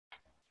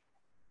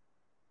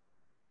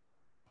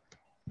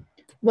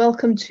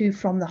Welcome to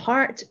From the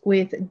Heart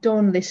with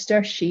Dawn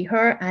Lister, she,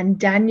 her, and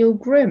Daniel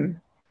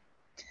Groom.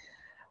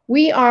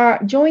 We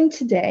are joined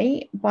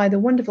today by the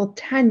wonderful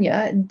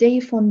Tanya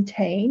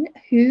Desfontaines,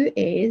 who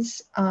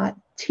is a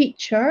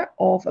teacher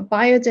of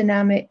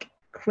biodynamic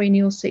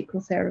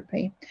craniosacral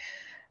therapy.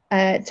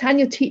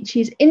 Tanya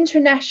teaches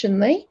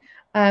internationally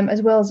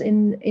as well as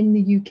in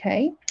the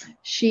UK.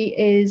 She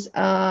is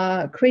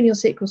a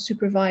craniosacral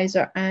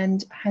supervisor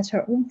and has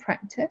her own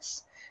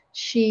practice.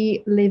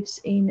 She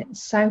lives in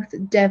South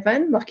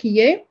Devon, lucky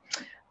you,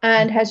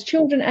 and has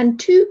children and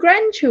 2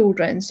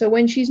 grandchildren. So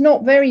when she's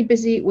not very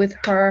busy with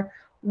her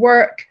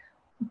work,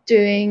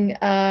 doing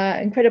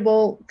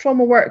incredible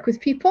trauma work with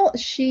people,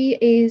 she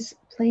is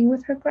playing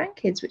with her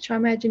grandkids, which I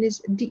imagine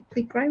is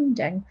deeply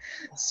grounding.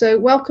 So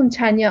welcome,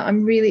 Tanya.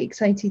 I'm really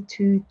excited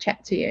to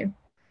chat to you.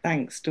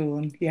 Thanks,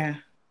 Dawn. Yeah,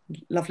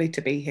 lovely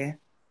to be here.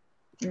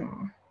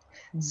 Oh.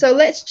 So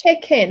let's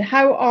check in.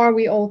 How are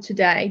we all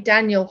today?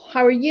 Daniel,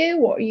 how are you?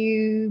 What have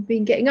you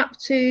been getting up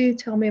to?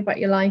 Tell me about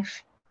your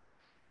life.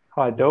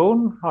 Hi,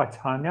 Dawn. Hi,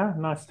 Tanya.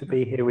 Nice to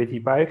be here with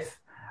you both.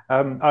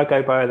 I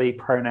go by the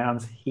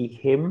pronouns he,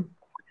 him.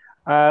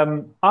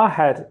 I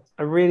had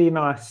a really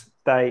nice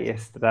day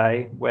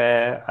yesterday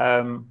where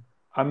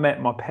I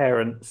met my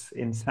parents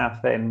in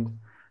Southend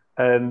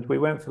and we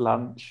went for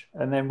lunch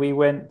and then we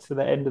went to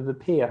the end of the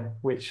pier,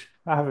 which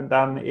I haven't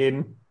done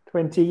in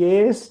 20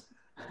 years.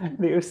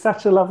 It was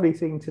such a lovely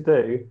thing to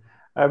do.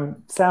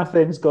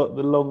 Southend's got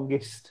the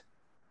longest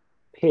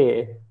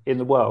pier in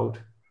the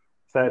world.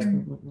 So it's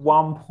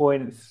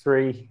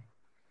 1.3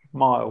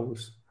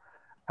 miles.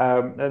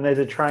 And there's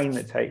a train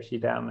that takes you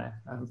down there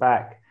and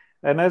back.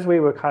 And as we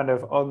were kind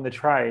of on the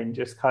train,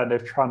 just kind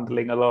of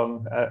trundling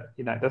along,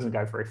 it doesn't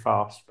go very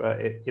fast,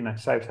 but it,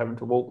 saves having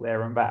to walk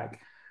there and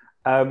back.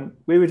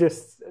 We were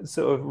just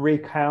sort of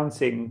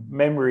recounting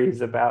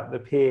memories about the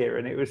pier.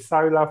 And it was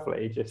so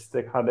lovely just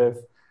to kind of,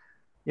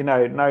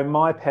 know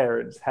my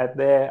parents had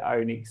their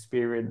own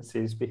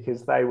experiences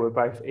because they were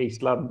both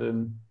East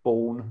London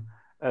born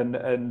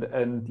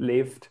and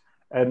lived,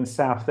 and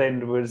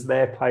Southend was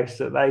their place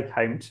that they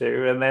came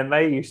to, and then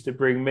they used to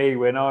bring me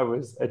when I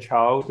was a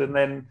child, and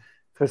then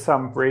for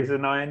some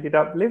reason I ended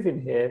up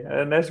living here.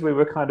 And as we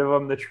were kind of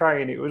on the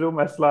train, it was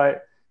almost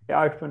like it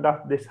opened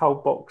up this whole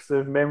box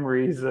of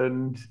memories,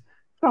 and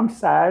some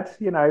sad,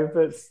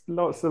 but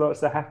lots and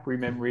lots of happy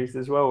memories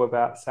as well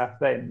about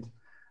Southend.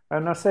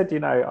 And I said,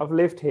 I've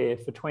lived here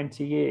for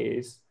 20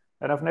 years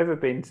and I've never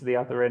been to the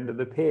other end of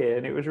the pier.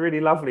 And it was really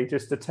lovely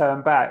just to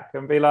turn back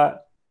and be like,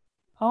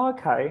 oh,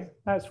 okay,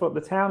 that's what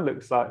the town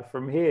looks like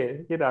from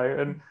here,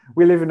 And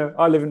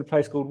I live in a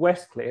place called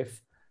Westcliff.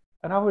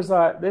 And I was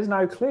like, there's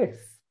no cliff.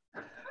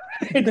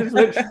 It just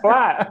looks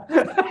flat.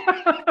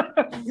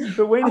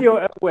 But when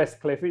you're at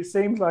Westcliff, it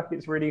seems like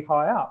it's really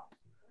high up.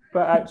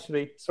 But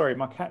actually, sorry,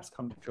 my cat's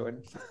come to join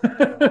us.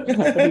 I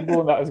didn't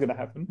warn that was going to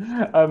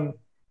happen.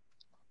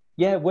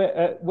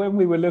 When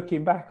we were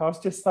looking back, I was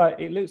just like,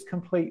 it looks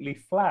completely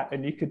flat,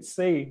 and you could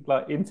see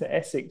like into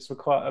Essex for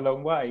quite a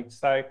long way.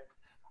 So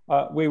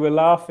we were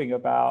laughing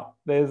about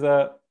there's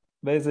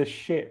a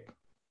ship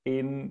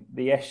in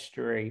the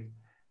estuary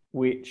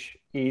which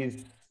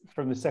is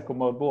from the Second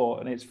World War,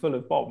 and it's full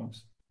of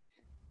bombs,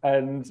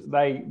 and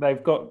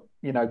they've got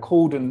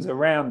cordons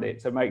around it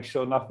to make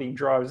sure nothing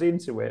drives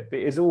into it. But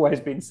it's always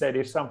been said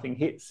if something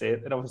hits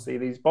it, then obviously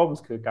these bombs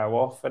could go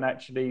off, and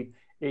actually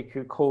it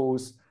could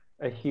cause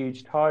a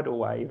huge tidal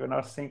wave. And I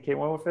was thinking,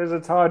 well, if there's a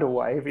tidal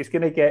wave, it's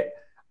going to get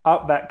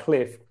up that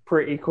cliff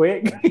pretty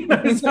quick.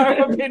 So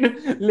I've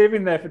been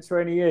living there for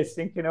 20 years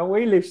thinking, oh,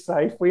 we live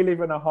safe. We live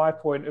in a high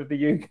point of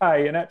the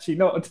UK, and actually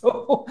not at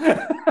all.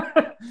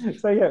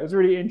 So yeah, it was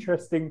really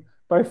interesting,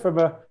 both from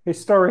a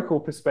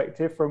historical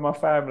perspective from my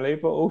family,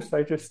 but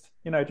also just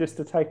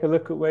to take a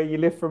look at where you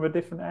live from a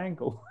different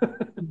angle.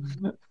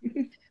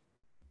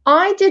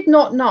 I did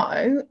not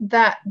know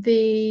that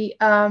there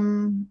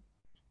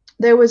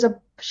was a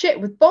ship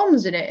with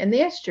bombs in it in the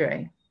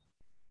estuary.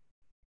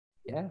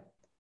 Yeah.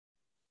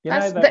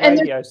 That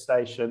radio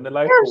station, the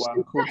local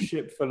one called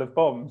Ship Full of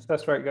Bombs.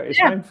 That's where it got its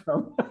name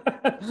from.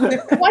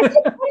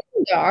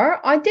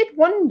 I did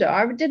wonder.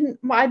 I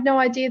had no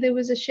idea there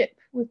was a ship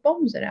with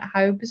bombs in it.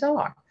 How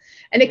bizarre.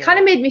 And it kind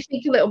of made me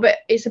think a little bit.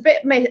 It's a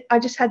bit. I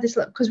just had this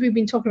because we've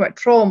been talking about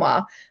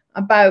trauma,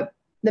 about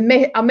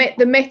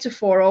the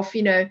metaphor of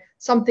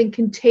something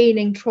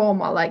containing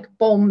trauma, like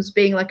bombs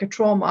being like a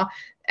trauma,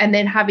 and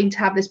then having to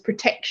have this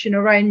protection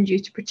around you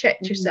to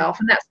protect yourself.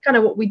 And that's kind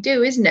of what we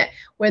do, isn't it?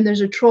 When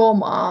there's a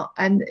trauma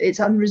and it's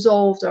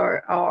unresolved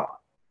or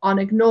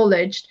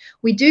unacknowledged,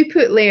 we do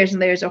put layers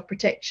and layers of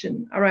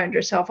protection around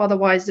ourselves.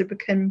 Otherwise, they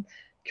can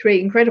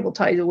create incredible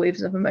tidal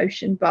waves of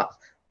emotion. But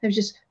it was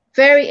just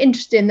very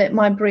interesting that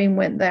my brain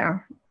went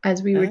there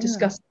as we were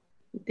discussing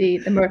the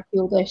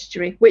Mirfield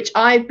estuary, which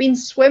I've been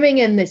swimming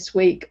in this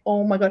week.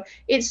 Oh my God,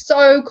 it's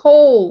so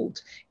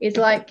cold. It's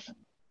like,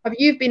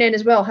 you've been in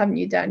as well, haven't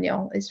you,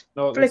 Daniel? It's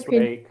not flipping.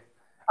 This week.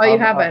 Oh, you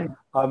haven't?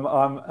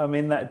 I'm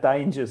in that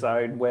danger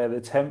zone where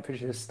the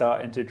temperature's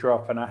starting to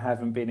drop and I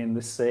haven't been in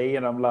the sea,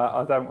 and I'm like,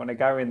 I don't want to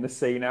go in the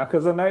sea now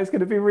because I know it's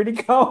going to be really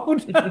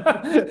cold.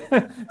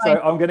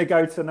 So I'm going to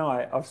go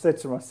tonight. I've said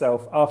to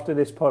myself, after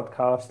this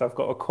podcast, I've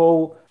got a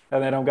call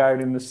and then I'm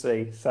going in the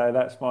sea. So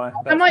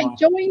I might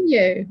join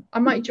you. I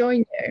might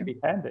join you. Be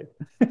handy.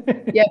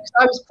 Yeah, because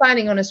I was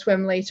planning on a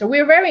swim later.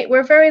 We're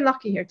very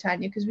lucky here,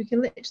 Tanya, because we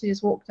can literally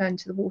just walk down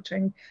to the water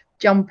and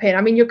jump in.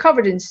 I mean, you're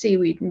covered in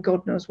seaweed and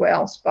God knows what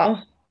else,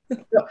 but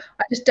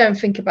I just don't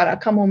think about it. I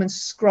come home and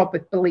scrub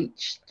with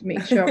bleach to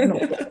make sure I'm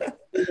not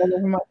all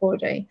over my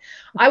body.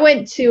 I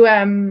went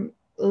to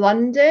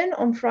London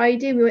on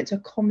Friday. We went to a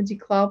comedy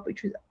club,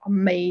 which was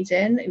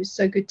amazing. It was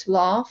so good to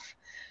laugh.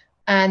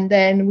 And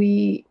then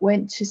we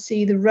went to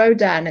see the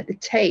Rodin at the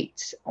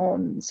Tate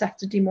on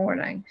Saturday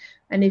morning.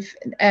 And if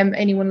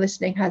anyone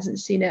listening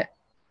hasn't seen it,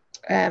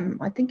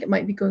 I think it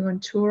might be going on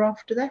tour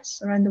after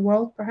this around the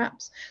world,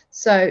 perhaps.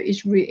 So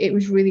it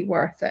was really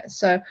worth it.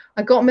 So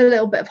I got me a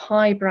little bit of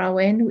highbrow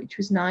in, which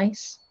was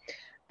nice.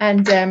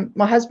 And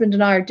my husband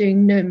and I are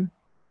doing Noom.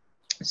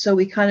 So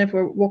we kind of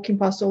were walking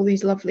past all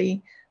these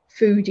lovely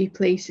foodie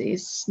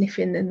places,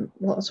 sniffing and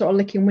sort of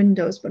licking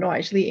windows, but not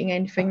actually eating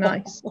anything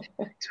nice. So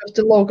we have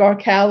to log our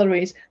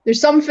calories.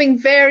 There's something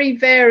very,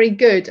 very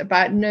good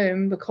about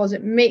Noom because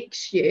it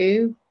makes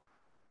you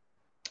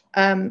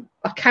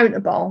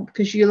accountable,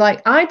 because you're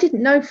like, I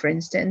didn't know, for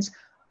instance,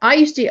 I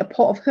used to eat a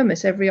pot of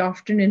hummus every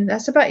afternoon.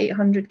 That's about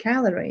 800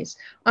 calories.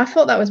 I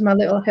thought that was my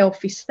little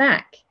healthy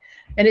snack.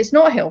 And it's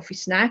not a healthy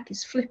snack.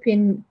 It's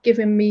flipping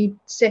giving me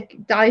sick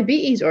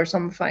diabetes or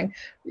something.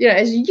 You know,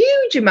 it's a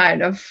huge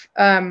amount of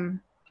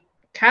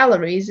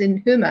calories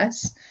in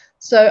hummus.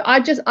 So I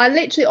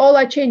literally, all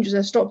I changed was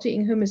I stopped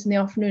eating hummus in the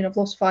afternoon. I've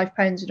lost 5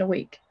 pounds in a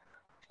week.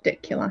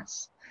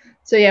 Ridiculous.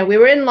 So yeah, we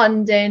were in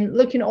London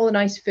looking at all the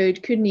nice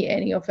food. Couldn't eat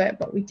any of it,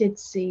 but we did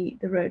see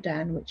the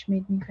Rodin, which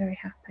made me very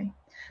happy.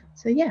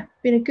 So yeah,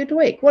 been a good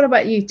week. What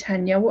about you,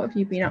 Tanya? What have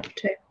you been up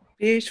to?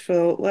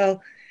 Beautiful.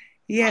 Well,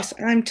 yes,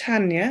 I'm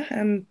Tanya,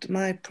 and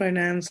my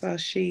pronouns are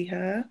she,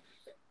 her.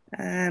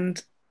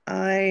 And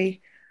I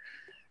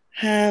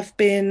have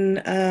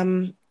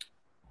been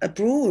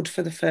abroad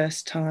for the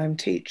first time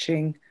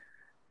teaching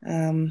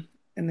in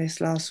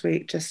this last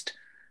week. Just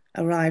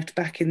arrived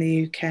back in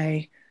the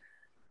UK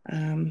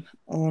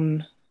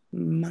on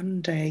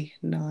Monday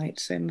night,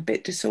 so I'm a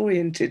bit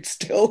disoriented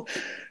still.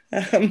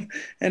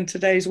 And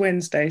today's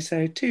Wednesday,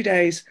 so 2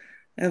 days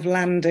of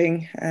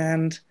landing,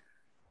 and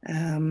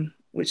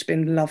which has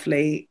been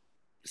lovely,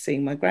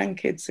 seeing my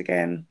grandkids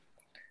again,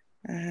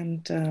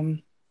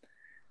 and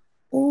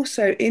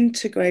also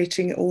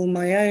integrating all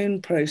my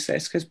own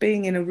process, because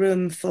being in a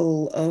room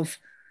full of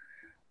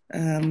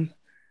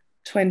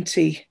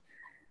 20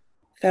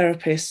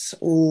 therapists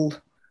all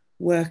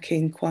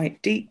working quite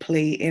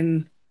deeply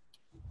in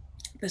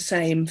the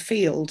same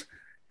field,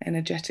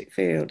 energetic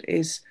field,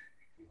 is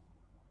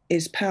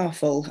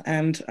powerful,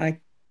 and I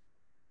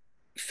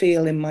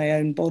feel in my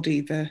own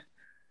body the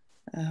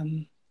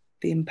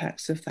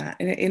impacts of that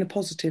in a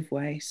positive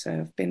way.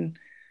 So I've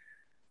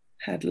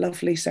had a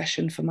lovely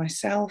session for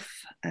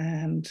myself,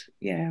 and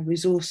yeah,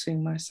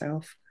 resourcing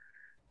myself,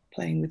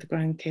 playing with the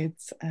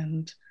grandkids,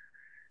 and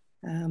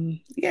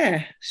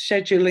yeah,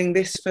 scheduling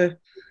this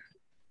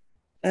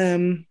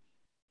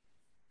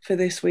for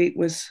this week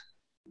was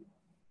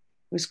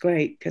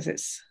great, because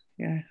it's,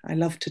 yeah, I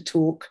love to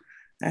talk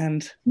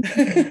and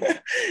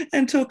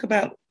and talk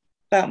about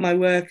my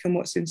work and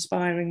what's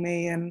inspiring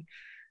me, and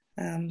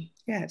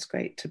yeah, it's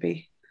great to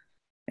be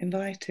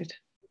invited.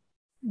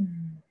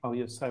 Oh,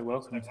 you're so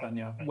welcome,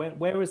 Tanya.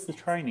 Where was the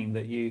training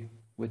that you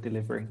were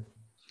delivering?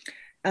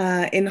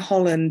 In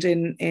Holland,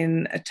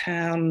 in a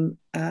town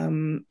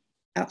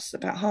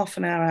about half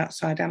an hour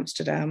outside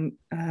Amsterdam,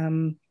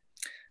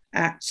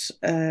 at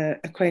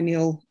a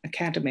cranial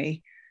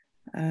academy,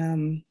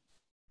 and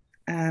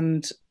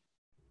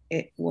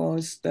it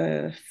was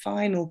the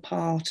final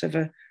part of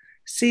a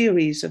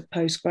series of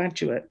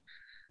postgraduate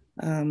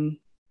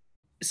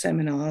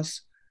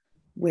seminars,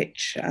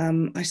 which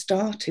I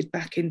started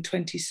back in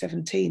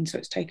 2017. So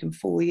it's taken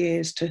 4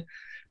 years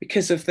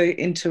because of the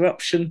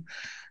interruption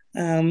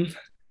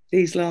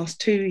these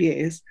last 2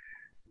 years,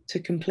 to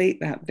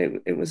complete that.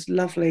 It was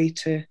lovely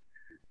to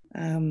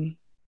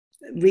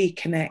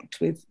reconnect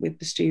with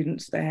the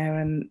students there,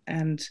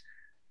 and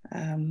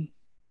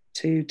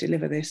to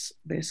deliver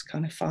this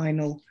kind of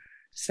final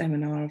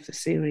seminar of the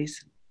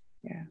series.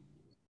 Yeah.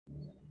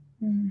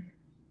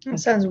 That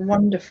sounds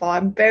wonderful.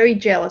 I'm very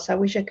jealous. I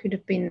wish I could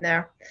have been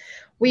there.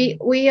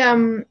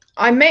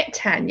 I met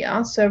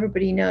Tanya, so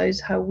everybody knows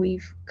how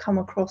we've come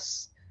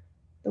across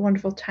the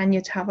wonderful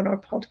Tanya to have on our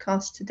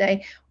podcast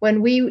today.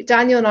 When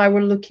Daniel and I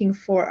were looking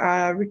for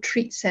a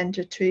retreat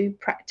centre to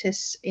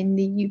practice in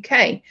the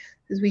UK,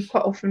 because we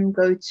quite often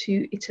go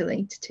to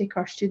Italy to take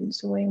our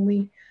students away, and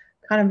we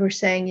kind of were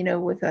saying, you know,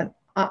 with a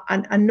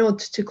nod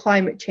to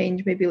climate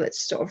change, maybe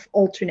let's sort of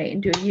alternate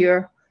and do a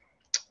year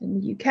in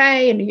the UK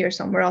and a year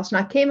somewhere else. And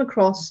I came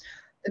across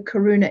the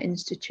Karuna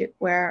Institute,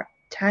 where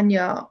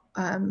Tanya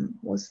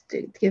was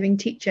giving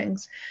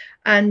teachings,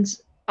 and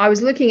I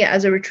was looking at it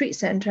as a retreat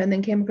center, and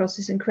then came across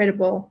this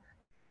incredible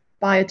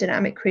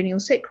biodynamic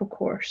craniosacral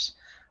course.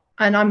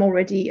 And I'm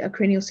already a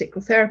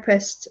craniosacral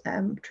therapist,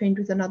 trained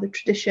with another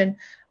tradition,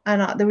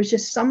 and there was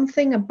just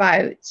something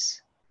about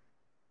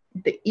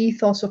the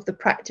ethos of the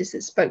practice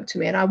that spoke to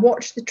me. And I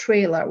watched the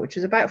trailer, which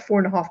was about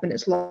 4.5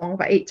 minutes long,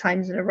 about 8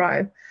 times in a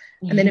row,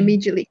 and then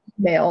immediately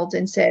emailed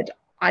and said,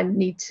 I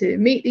need to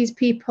meet these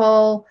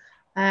people.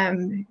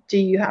 Do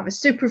you have a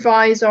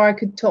supervisor I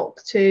could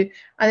talk to?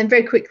 And then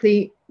very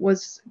quickly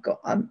got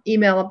an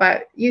email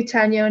about you,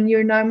 Tanya, and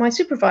you're now my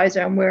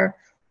supervisor, and we're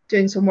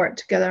doing some work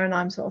together, and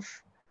I'm sort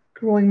of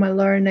growing my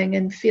learning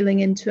and feeling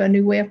into a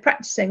new way of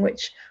practicing,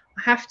 which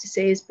I have to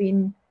say has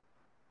been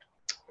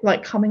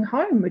like coming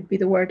home would be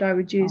the word I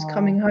would use.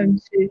 Coming home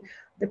to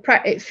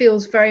it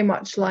feels very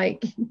much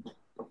like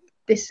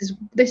this is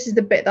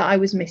the bit that I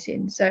was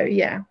missing. So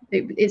yeah,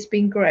 it's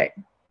been great.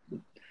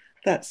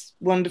 That's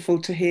wonderful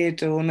to hear,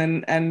 Dawn,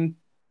 and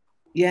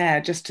yeah,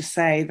 just to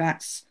say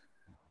that's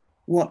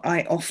what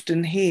I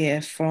often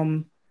hear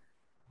from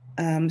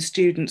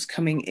students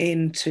coming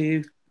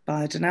into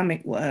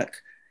biodynamic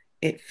work.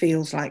 It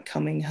feels like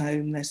coming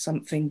home. There's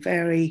something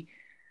very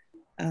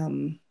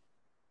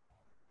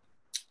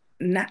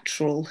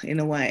natural in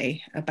a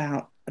way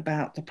about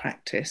the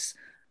practice,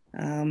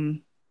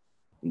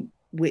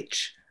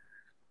 which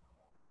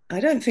I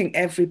don't think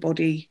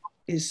everybody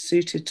is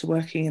suited to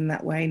working in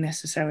that way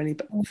necessarily,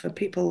 but for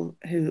people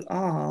who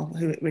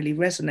it really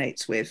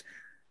resonates with,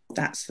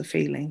 that's the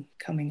feeling,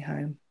 coming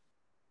home.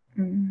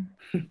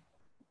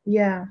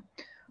 Yeah,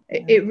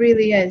 it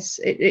really is.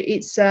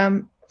 It's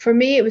for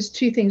me it was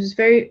two things.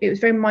 It was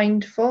very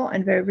mindful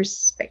and very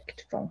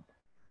respectful.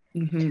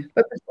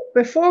 But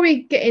before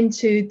we get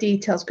into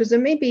details, because there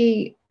may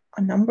be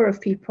a number of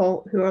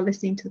people who are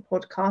listening to the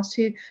podcast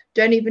who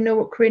don't even know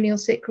what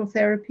craniosacral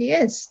therapy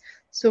is.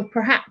 So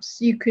perhaps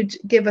you could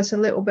give us a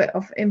little bit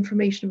of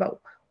information about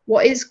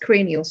what is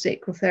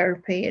craniosacral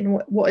therapy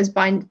and what is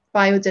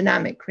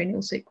biodynamic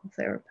craniosacral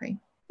therapy.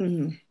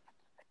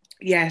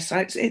 Yes,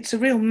 it's a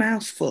real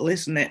mouthful,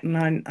 isn't it?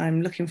 And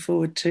I'm looking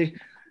forward to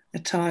a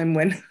time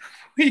when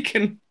we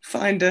can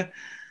find a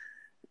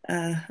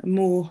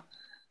more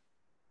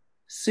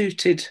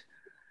suited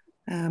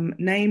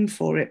name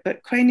for it.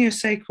 But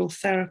craniosacral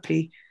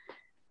therapy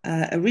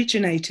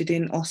originated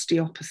in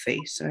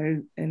osteopathy,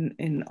 so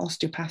in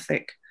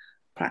osteopathic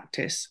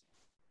practice,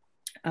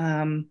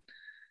 and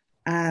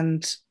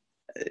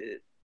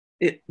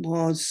it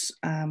was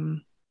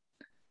an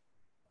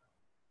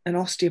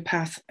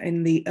osteopath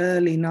in the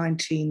early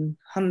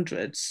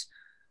 1900s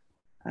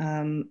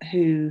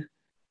who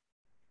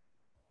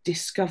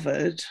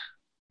discovered,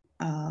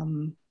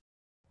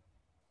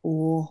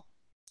 or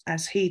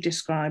as he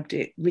described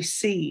it,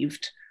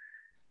 received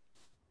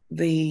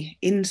the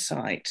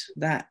insight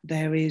that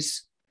there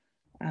is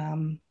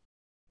an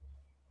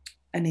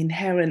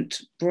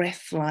inherent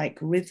breath-like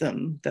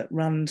rhythm that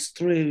runs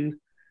through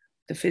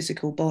the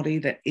physical body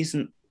that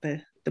isn't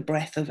the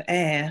breath of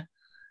air.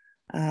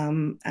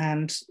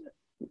 And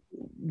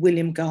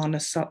William Garner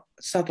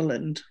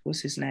Sutherland was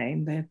his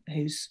name,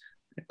 who's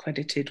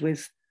accredited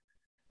with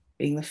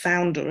being the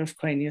founder of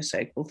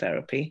craniosacral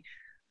therapy,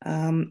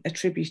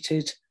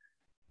 attributed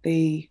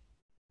the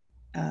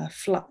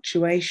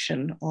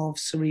fluctuation of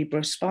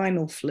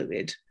cerebrospinal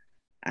fluid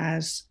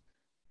as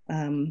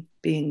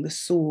being the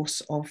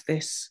source of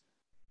this,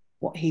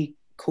 what he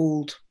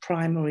called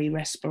primary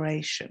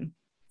respiration.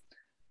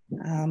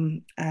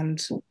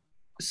 And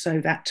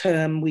so that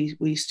term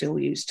we still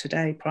use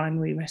today,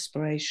 primary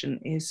respiration,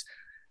 is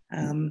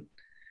an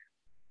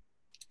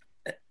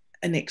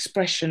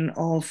expression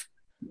of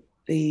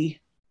the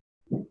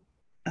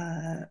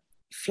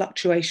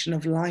fluctuation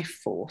of life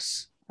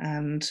force,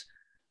 and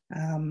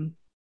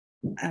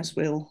as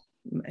we'll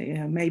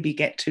maybe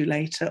get to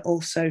later,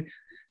 also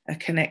a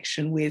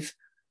connection with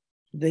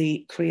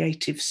the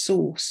creative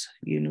source,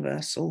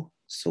 universal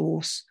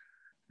source.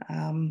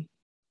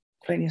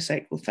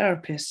 Craniosacral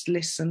therapists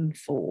listen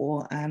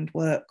for and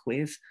work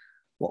with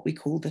what we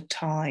call the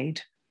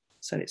tide.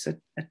 So it's a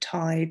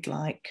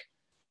tide-like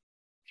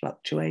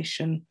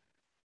fluctuation,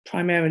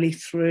 primarily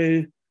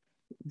through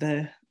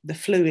the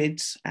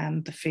fluids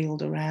and the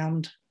field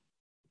around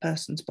a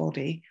person's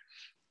body.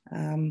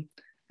 And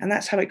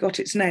that's how it got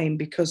its name,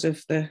 because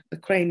of the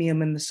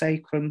cranium and the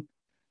sacrum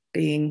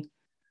being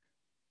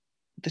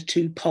the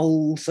two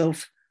poles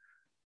of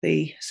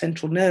the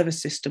central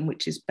nervous system,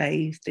 which is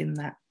bathed in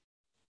that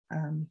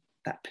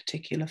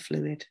particular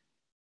fluid.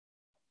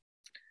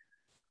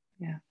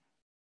 Yeah.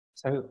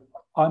 So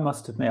I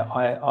must admit,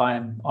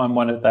 I'm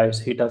one of those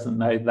who doesn't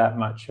know that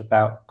much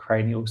about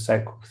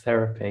craniosacral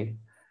therapy.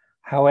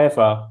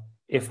 However,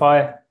 if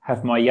I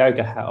have my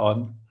yoga hat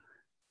on,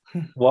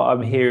 what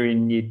I'm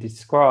hearing you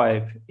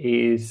describe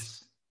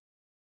is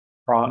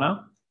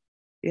prana.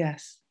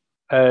 Yes.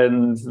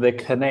 And the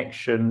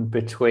connection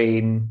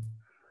between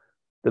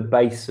the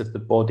base of the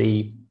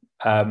body,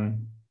 sort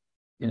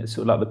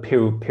of like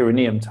the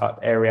perineum type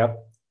area,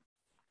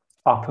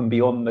 up and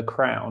beyond the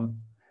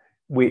crown,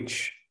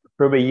 which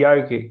from a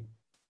yogic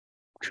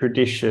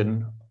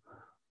tradition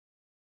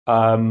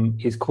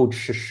is called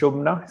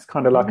Sushumna. It's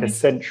kind of like a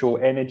central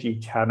energy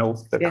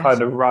channel that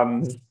kind of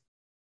runs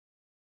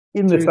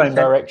in the same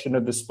direction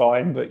of the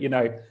spine, but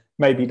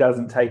maybe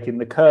doesn't take in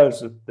the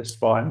curves of the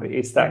spine, but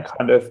it's that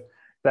kind of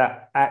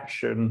that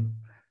action.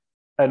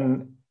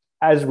 And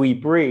as we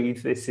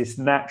breathe, it's this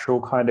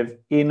natural kind of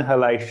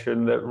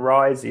inhalation that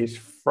rises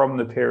from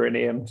the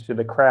perineum to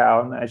the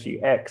crown. As you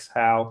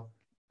exhale,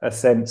 a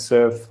sense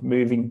of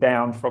moving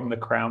down from the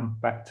crown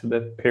back to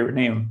the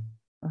perineum.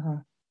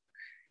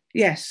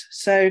 Yes,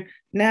 so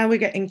now we're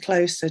getting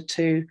closer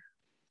to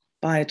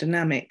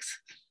biodynamics.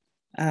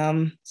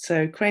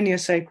 So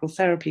craniosacral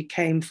therapy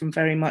came from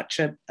very much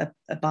a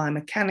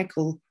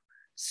biomechanical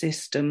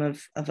system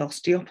of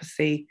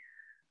osteopathy,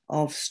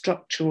 of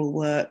structural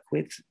work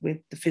with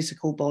the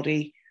physical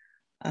body,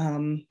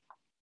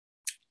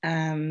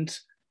 and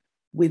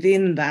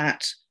within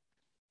that,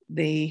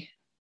 the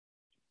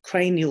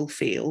cranial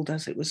field,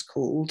 as it was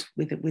called,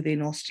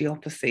 within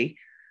osteopathy,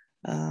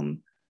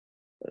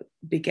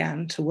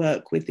 began to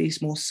work with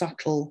these more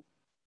subtle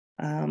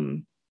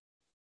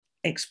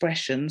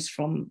expressions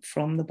from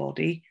the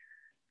body,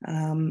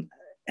 and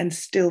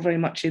still very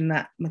much in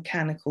that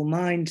mechanical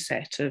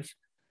mindset of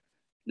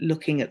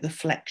looking at the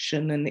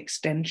flexion and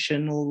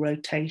extension or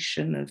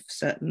rotation of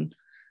certain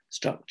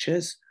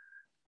structures.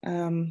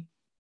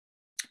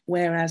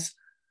 Whereas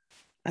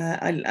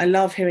I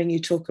love hearing you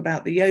talk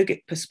about the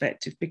yogic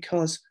perspective,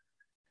 because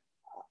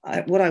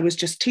what I was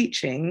just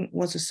teaching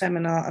was a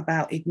seminar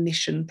about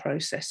ignition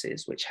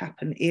processes, which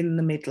happen in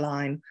the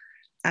midline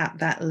at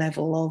that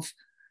level of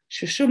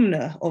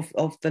Sushumna,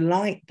 of the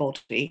light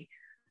body.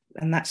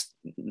 And that's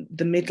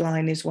the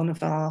midline is one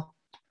of our,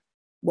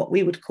 what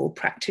we would call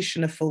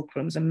practitioner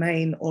fulcrums, a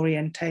main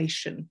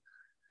orientation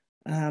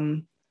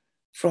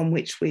from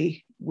which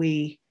we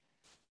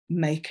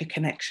make a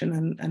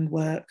connection and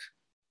work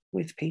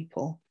with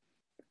people.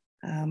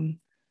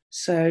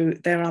 So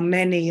there are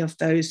many of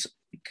those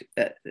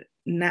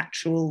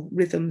natural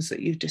rhythms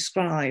that you've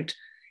described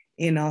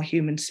in our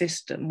human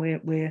system.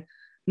 We're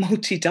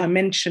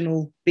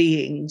multi-dimensional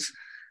beings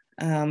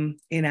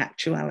in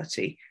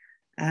actuality.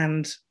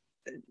 And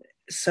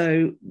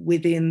so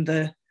within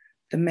the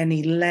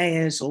many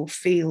layers or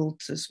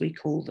fields, as we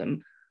call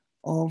them,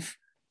 of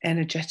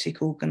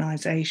energetic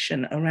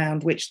organization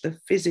around which the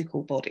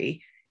physical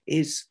body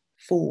is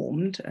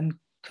formed and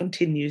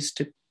continues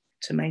to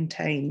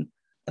maintain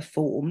a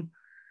form,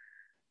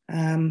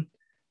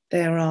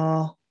 there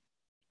are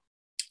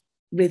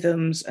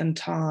rhythms and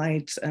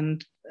tides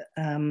and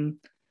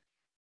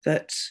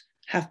that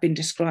have been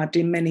described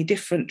in many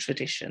different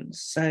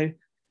traditions. So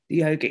the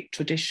yogic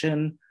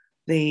tradition,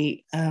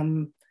 the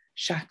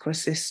chakra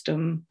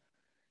system,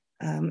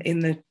 in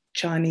the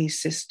Chinese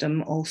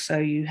system also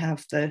you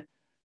have the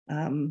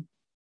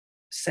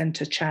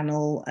center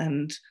channel,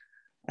 and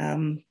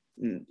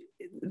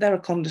there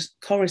are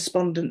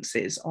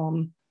correspondences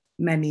on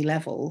many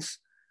levels.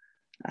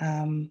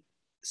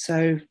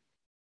 So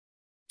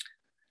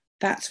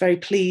that's very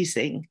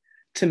pleasing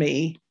to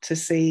me to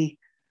see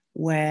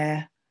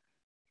where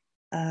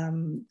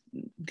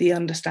the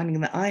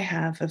understanding that I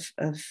have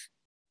of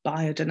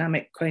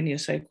biodynamic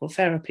craniosacral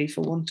therapy,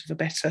 for want of a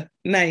better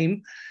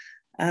name,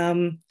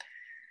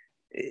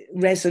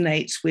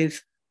 resonates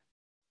with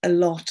a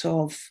lot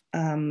of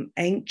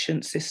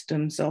ancient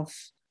systems of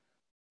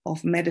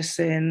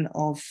medicine,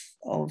 of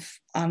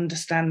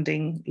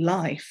understanding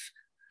life,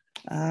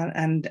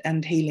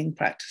 and healing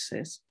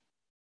practices.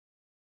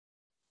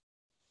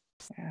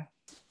 Yeah.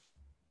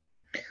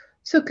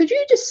 So could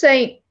you just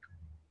say,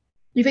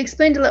 you've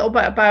explained a little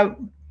bit about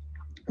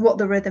what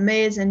the rhythm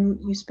is, and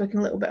you've spoken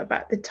a little bit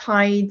about the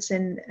tides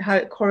and how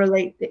it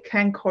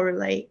can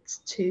correlate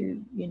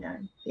to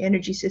the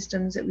energy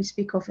systems that we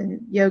speak of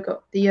in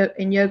yoga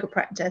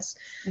practice.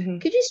 Mm-hmm.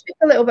 Could you speak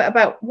a little bit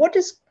about what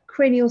does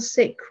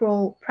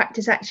craniosacral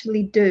practice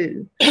actually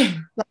do? Like,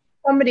 if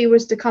somebody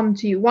was to come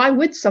to you, why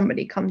would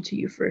somebody come to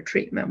you for a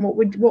treatment?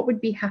 What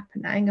would be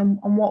happening, and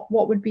what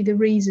would be the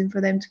reason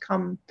for them to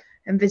come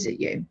and visit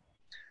you?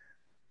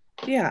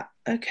 Yeah,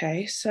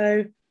 okay,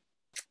 so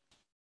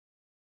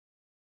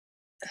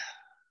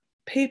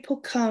people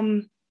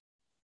come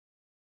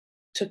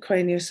to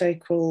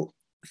craniosacral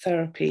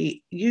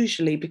therapy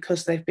usually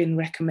because they've been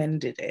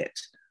recommended it,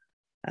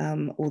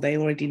 or they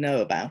already know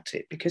about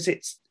it, because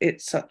it's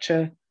such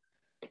a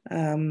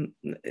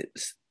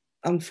it's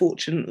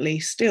unfortunately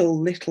still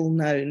little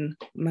known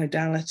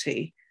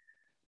modality,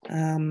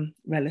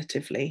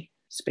 relatively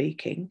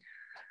speaking,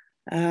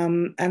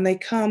 and they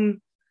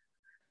come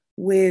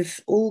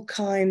with all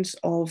kinds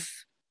of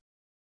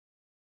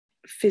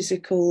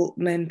physical,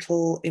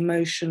 mental,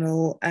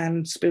 emotional,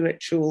 and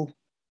spiritual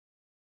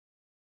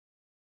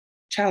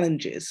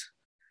challenges.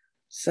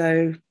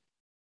 So,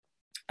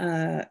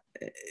 very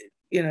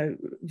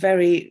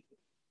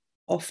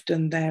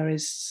often there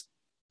is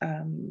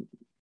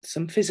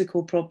some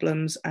physical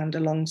problems, and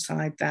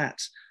alongside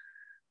that,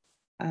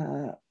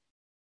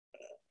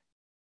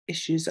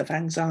 issues of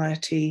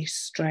anxiety,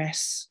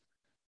 stress,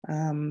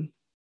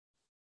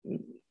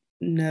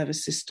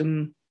 nervous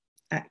system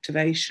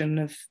activation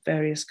of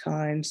various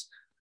kinds,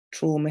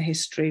 trauma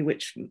history,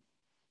 which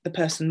the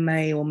person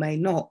may or may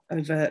not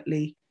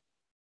overtly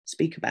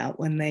speak about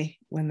when they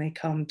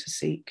come to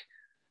seek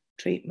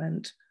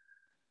treatment.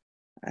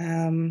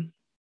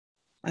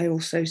 I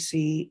also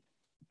see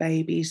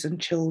babies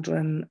and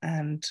children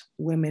and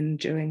women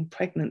during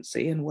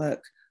pregnancy and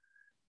work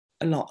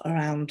a lot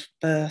around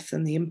birth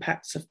and the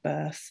impacts of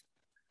birth.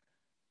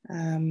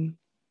 And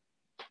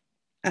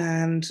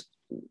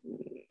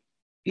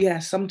yeah,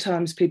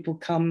 sometimes people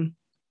come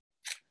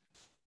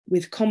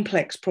with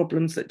complex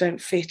problems that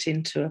don't fit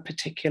into a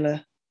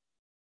particular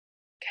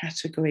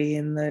category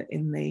in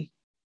the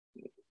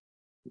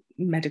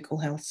medical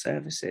health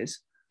services.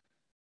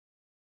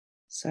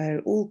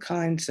 So all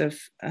kinds of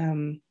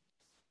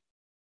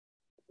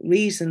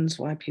reasons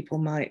why people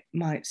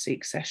might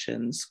seek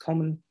sessions,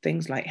 common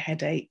things like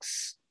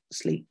headaches,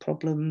 sleep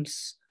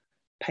problems,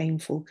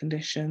 painful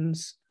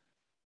conditions.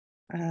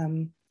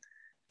 And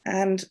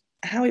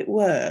how it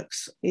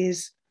works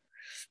is,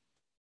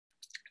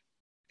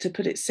 to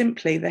put it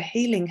simply, the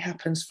healing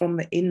happens from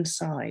the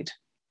inside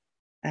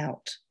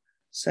out.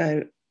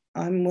 So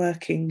I'm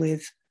working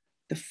with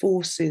the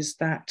forces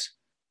that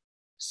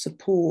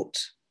support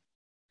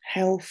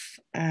health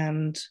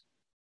and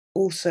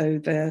also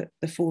the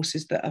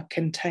forces that are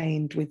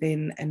contained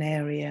within an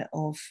area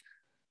of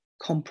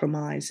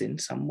compromise in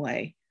some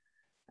way,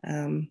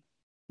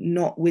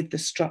 not with the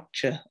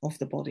structure of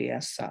the body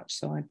as such.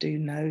 So I do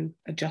no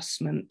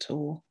adjustment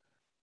or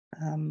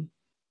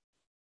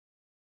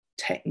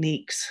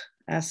techniques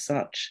as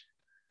such.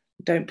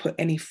 Don't put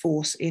any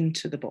force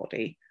into the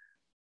body.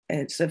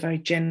 It's a very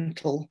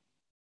gentle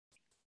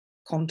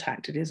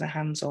contact. It is a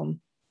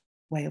hands-on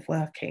way of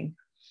working,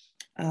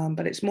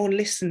 but it's more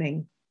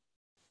listening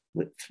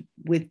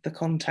with the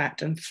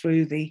contact and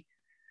through the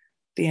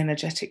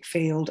energetic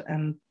field.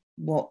 And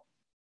what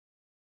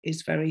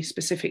is very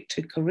specific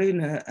to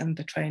Karuna and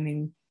the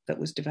training that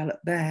was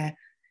developed there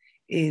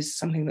is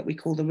something that we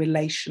call the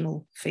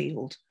relational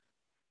field.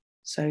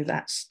 So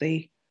that's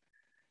the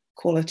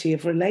quality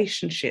of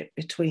relationship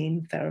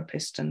between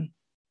therapist and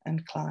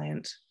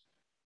client.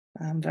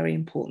 Very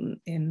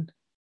important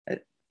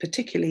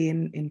particularly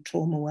in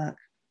trauma work.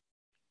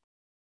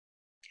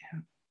 Yeah.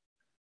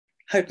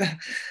 Hope that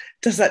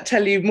does that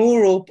tell you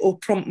more or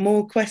prompt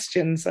more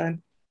questions?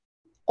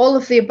 All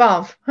of the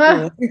above.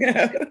 Huh?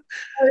 Yeah.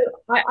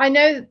 I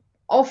know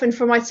often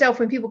for myself,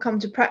 when people come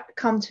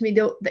to me,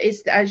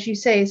 it's, as you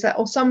say, it's like,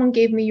 oh, someone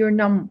gave me your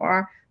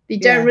number. They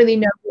don't really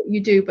know what you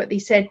do, but they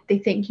said they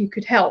think you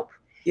could help.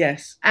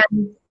 Yes.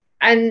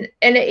 And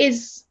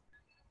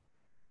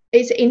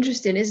it's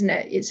interesting, isn't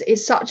it?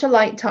 It's such a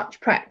light touch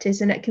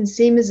practice, and it can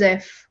seem as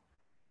if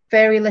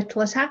very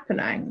little is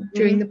happening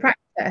during the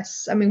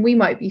practice. I mean, we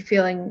might be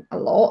feeling a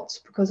lot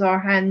because our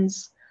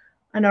hands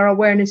and our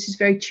awareness is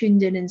very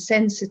tuned in and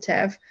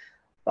sensitive,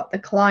 but the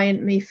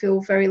client may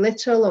feel very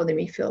little, or they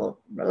may feel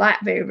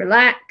very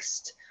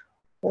relaxed,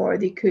 or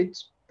they could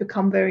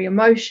become very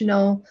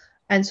emotional.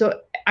 And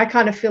so I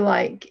kind of feel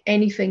like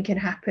anything can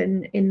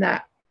happen in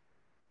that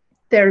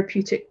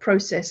therapeutic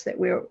process that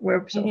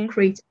we're sort of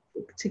creating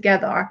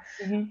together.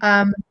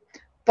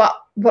 But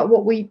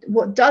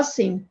what does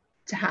seem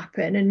to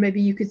happen, and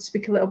maybe you could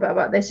speak a little bit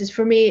about this, is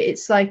for me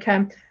it's like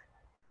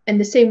in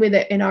the same way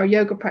that in our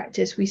yoga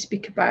practice we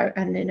speak about,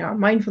 and in our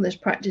mindfulness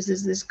practice,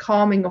 is this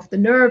calming of the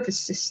nervous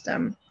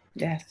system.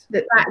 Yes.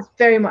 That's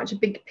very much a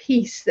big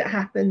piece that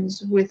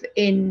happens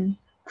within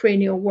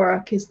cranial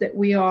work, is that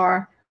we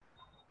are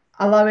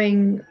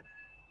allowing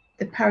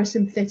the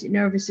parasympathetic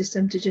nervous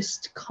system to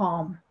just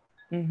calm.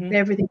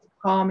 Everything's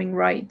calming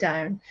right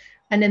down.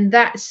 And in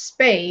that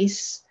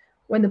space,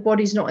 when the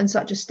body's not in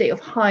such a state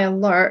of high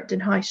alert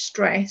and high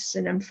stress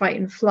and fight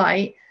and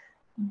flight,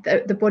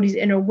 the body's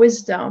inner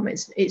wisdom,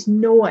 it's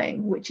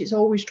knowing, which is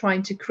always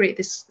trying to create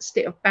this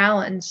state of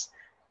balance.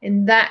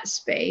 In that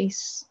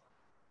space,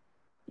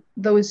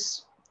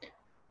 those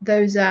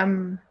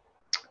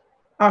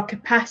our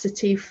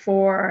capacity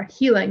for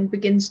healing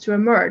begins to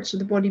emerge. So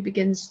the body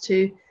begins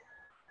to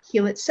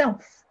heal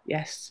itself.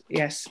 Yes,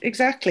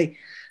 exactly.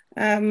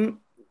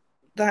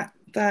 That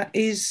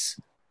is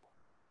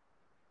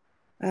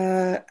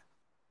a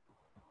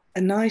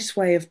nice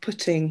way of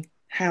putting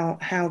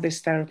how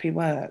this therapy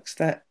works.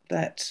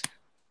 That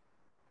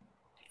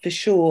for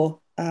sure,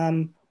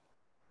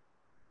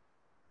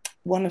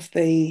 one of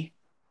the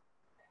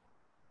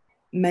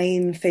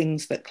main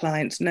things that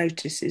clients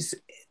notice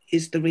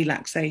is the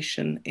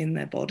relaxation in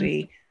their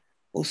body,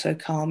 also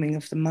calming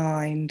of the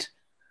mind,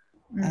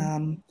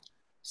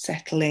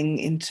 settling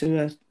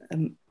into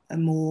a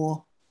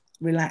more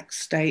relaxed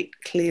state,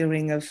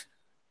 clearing of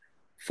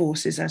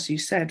forces, as you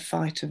said,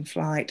 fight and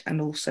flight, and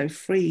also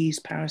freeze,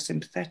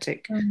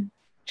 parasympathetic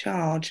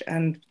charge,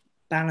 and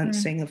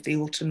balancing of the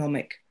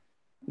autonomic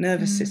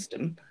nervous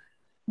system.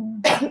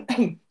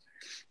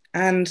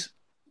 And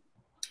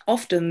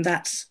often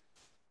that's,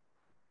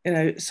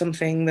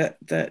 something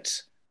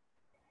that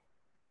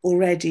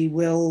already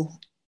will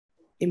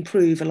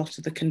improve a lot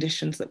of the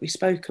conditions that we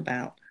spoke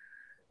about.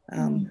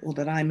 or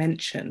that I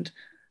mentioned.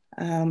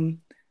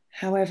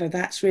 However,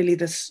 that's really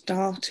the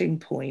starting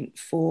point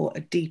for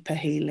a deeper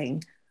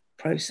healing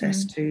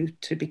process to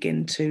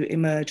begin to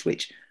emerge,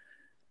 which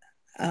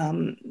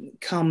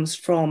comes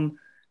from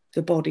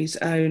the body's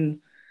own.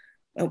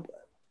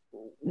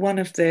 One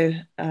of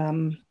the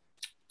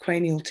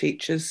cranial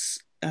teachers,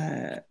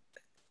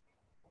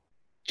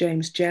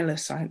 James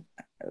Jealous, I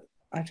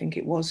think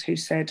it was, who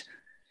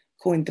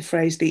coined the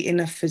phrase, the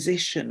inner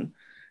physician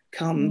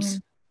comes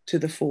to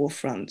the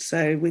forefront.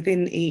 So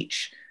within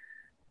each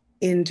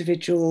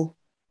individual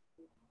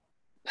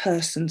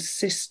person's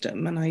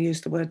system, and I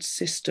use the word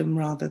system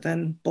rather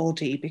than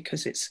body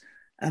because it's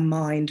a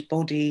mind,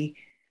 body,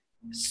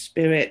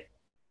 spirit,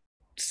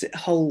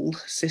 whole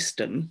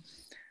system,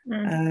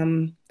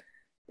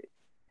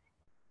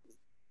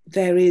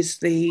 there is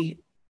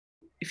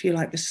if you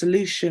like, the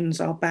solutions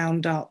are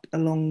bound up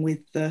along with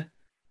the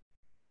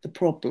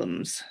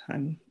problems,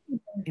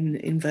 in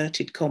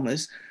inverted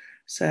commas.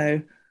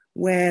 So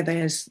where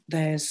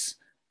there's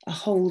a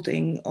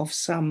holding of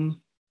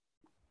some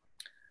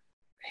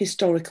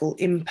historical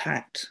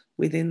impact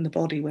within the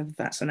body, whether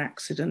that's an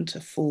accident,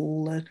 a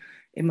fall, an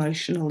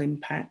emotional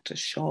impact, a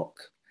shock,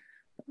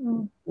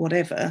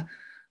 whatever,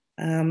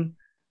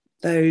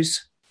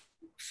 those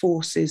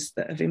forces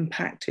that have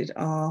impacted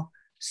are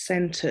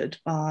centered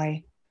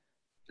by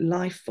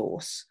life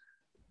force,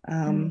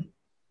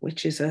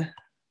 which is a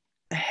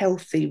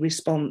healthy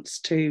response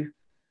to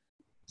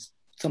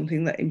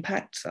something that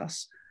impacts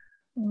us.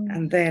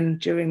 And then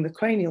during the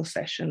cranial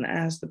session,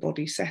 as the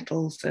body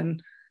settles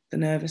and the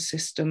nervous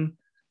system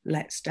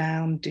lets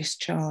down,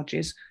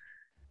 discharges,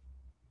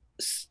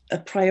 a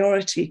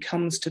priority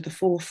comes to the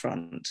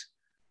forefront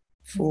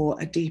for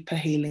a deeper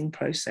healing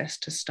process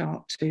to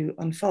start to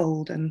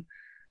unfold. And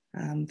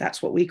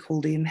that's what we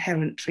call the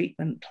inherent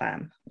treatment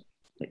plan,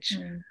 which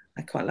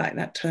I quite like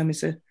that term,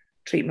 is a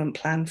treatment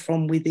plan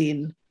from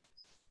within,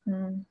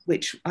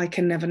 which I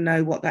can never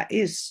know what that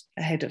is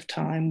ahead of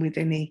time with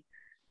any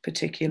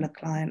particular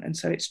client. And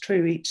so it's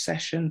true, each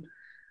session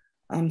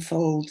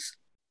unfolds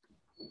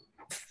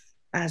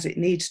as it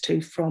needs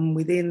to from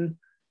within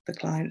the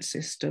client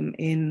system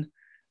in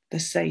the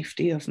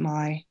safety of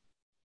my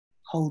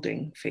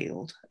holding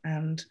field.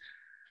 And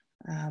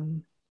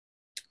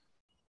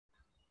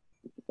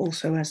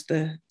also as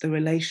the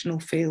relational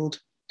field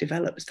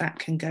develops, that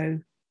can go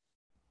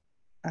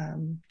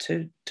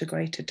to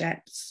greater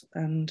depths.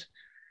 And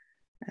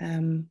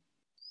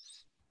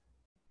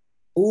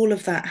all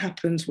of that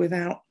happens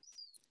without,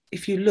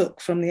 if you look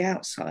from the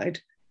outside,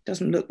 it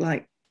doesn't look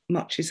like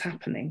much is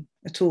happening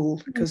at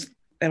all, because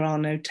there are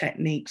no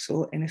techniques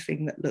or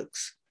anything that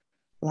looks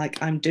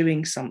like I'm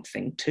doing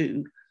something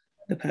to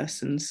the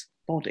person's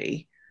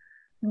body.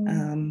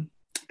 And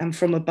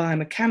from a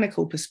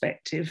biomechanical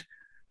perspective,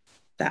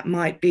 that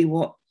might be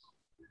what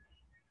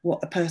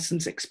a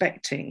person's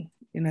expecting,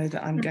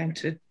 that I'm going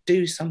to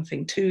do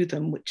something to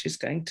them which is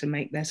going to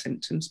make their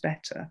symptoms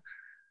better.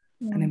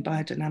 And in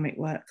biodynamic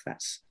work,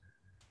 that's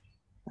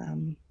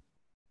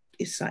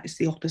it's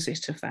the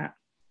opposite of that.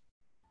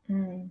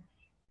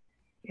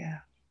 Yeah.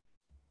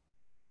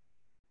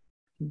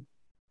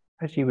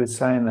 As you were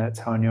saying that,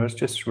 Tanya, I was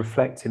just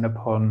reflecting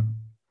upon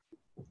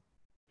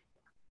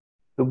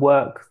the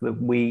work that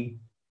we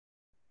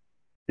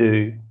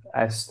do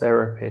as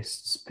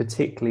therapists,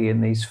 particularly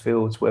in these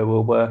fields where we're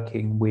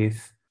working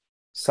with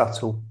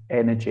subtle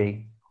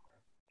energy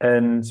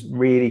and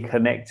really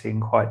connecting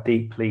quite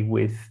deeply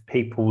with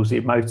people's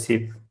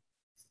emotive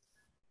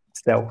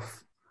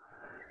self.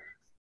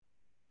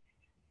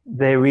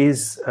 There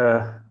is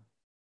a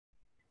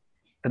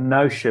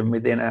notion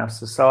within our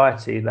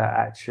society that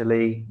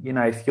actually,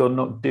 if you're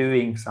not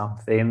doing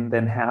something,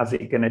 then how's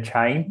it going to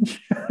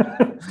change?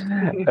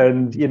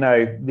 And,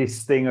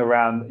 this thing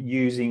around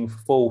using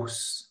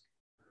force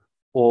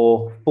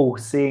or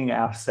forcing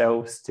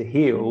ourselves to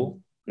heal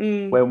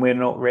when we're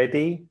not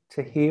ready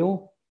to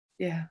heal.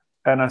 Yeah.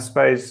 And I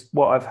suppose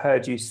what I've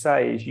heard you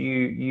say is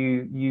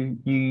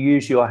you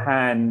use your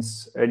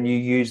hands and you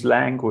use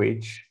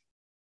language,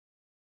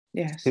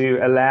 yes, to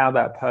allow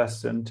that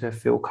person to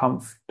feel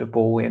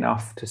comfortable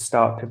enough to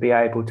start to be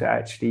able to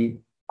actually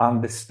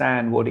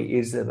understand what it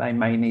is that they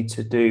may need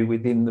to do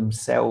within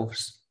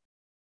themselves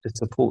to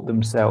support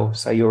themselves.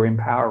 So you're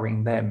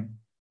empowering them.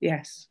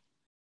 Yes,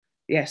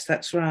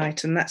 that's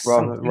right. And that's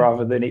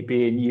rather than it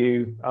being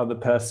you, other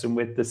person,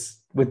 with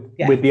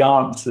the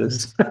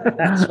answers.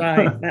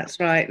 That's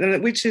right.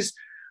 And which is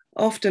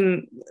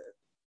often,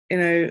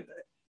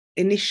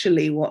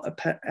 initially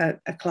what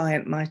a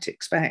client might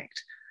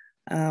expect.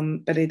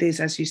 But it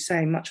is, as you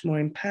say, much more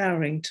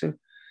empowering to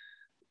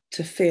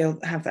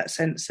have that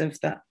sense of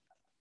that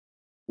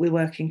we're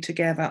working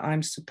together.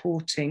 I'm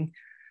supporting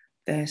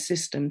their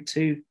system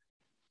to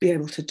be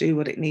able to do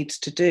what it needs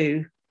to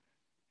do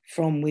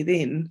from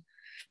within.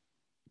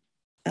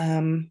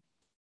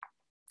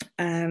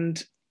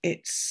 And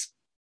it's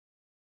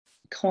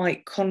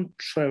quite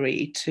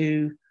contrary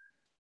to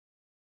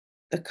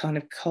the kind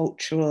of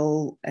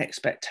cultural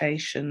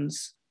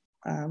expectations,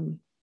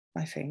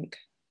 I think.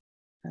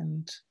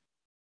 And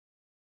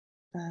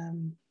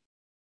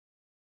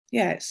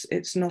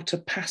it's not a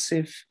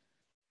passive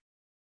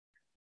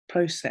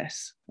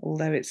process,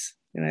 although it's,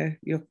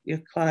 your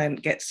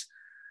client gets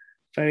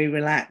very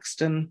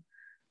relaxed, and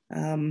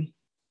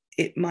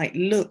it might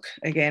look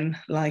again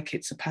like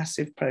it's a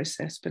passive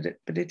process, but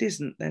it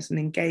isn't. There's an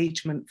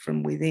engagement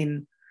from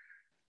within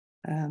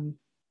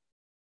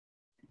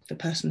the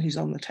person who's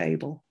on the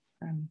table,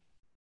 and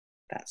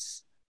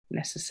that's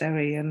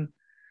necessary and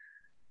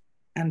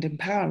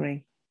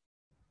empowering.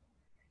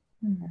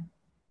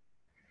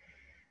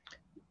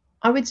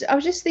 I was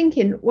just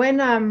thinking, when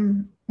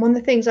one of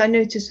the things I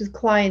notice with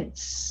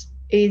clients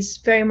is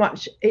very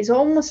much, it's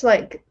almost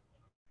like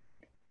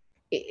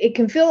it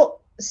can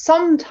feel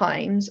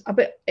sometimes a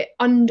bit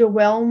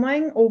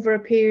underwhelming over a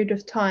period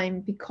of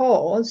time,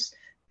 because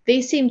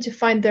they seem to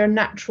find their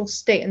natural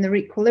state and their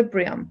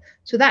equilibrium.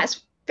 So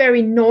that's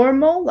very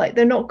normal. Like,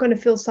 they're not going to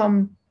feel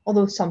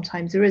although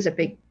sometimes there is a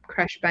big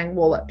crash bang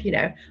wallop,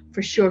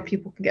 for sure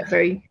people can get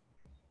very,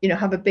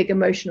 have a big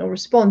emotional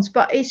response.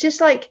 But it's just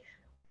like,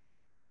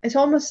 it's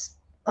almost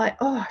like,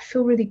 oh, I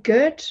feel really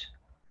good.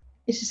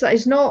 It's just like,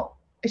 it's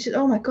just,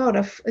 oh my God,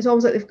 it's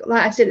almost like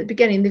like I said at the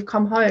beginning, they've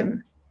come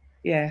home.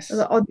 Yes.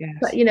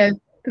 Yes.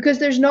 Because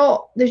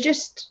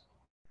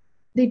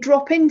they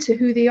drop into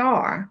who they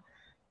are.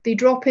 They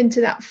drop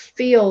into that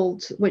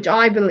field, which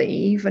I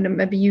believe, and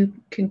maybe you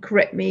can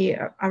correct me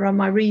around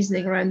my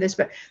reasoning around this,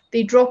 but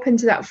they drop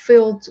into that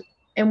field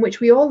in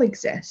which we all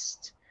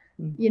exist.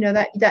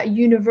 That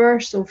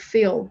universal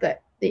field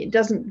that it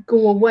doesn't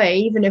go away,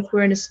 even if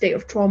we're in a state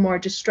of trauma or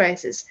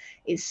distress.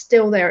 It's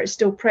still there. It's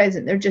still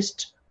present. They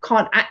just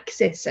can't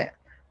access it.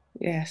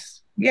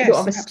 Yes,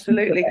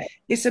 absolutely.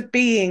 It's a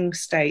being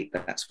state.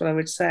 That's what I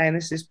would say. And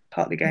this is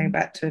partly going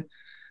back to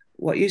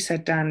what you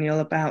said, Daniel,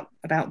 about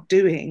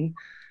doing.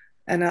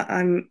 And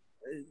I'm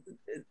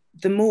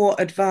the more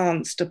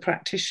advanced a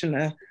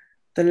practitioner,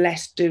 the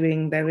less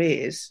doing there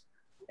is,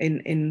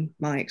 in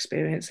my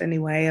experience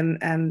anyway.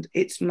 And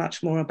it's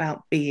much more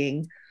about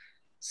being.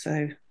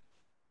 So,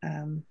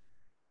 and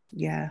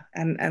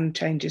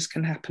changes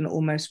can happen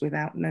almost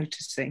without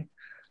noticing.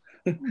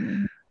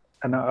 And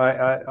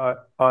I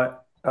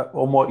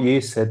on what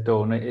you said,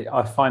 Dawn,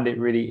 I find it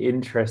really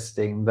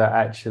interesting that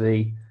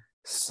actually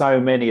so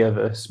many of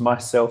us,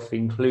 myself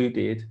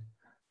included,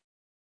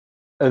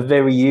 are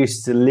very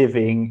used to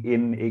living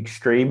in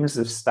extremes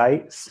of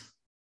states.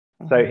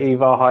 So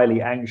either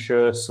highly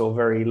anxious or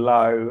very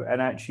low.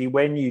 And actually,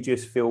 when you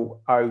just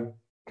feel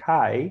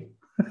okay,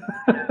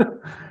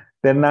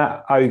 then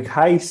that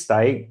okay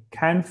state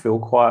can feel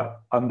quite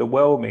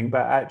underwhelming.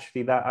 But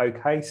actually, that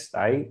okay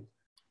state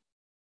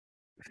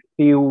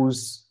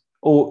feels,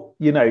 or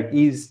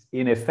is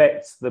in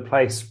effect the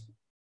place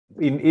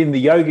in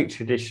the yogic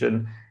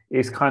tradition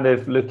is kind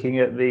of looking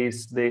at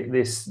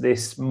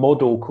this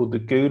model called the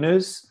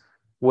gunas,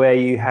 where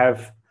you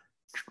have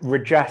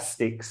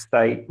rajasic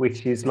state,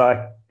 which is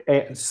like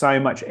so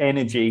much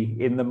energy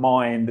in the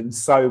mind and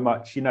so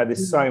much,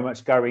 there's so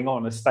much going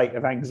on, a state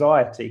of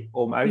anxiety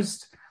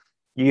almost.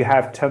 You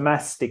have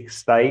tamastic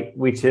state,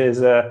 which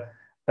is a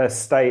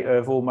state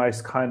of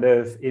almost kind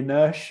of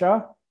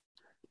inertia.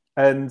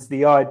 And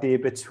the idea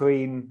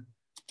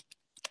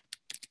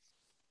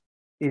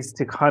is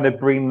to kind of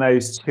bring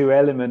those two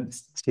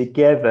elements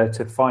together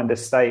to find a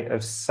state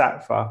of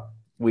sattva,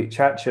 which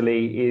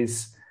actually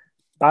is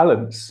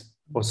balance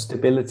or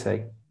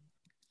stability.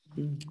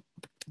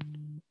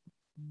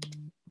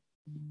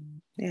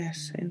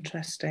 Yes,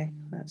 interesting.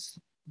 That's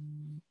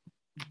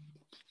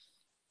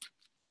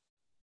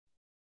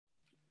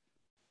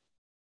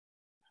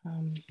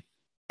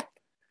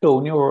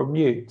Dawn, you're on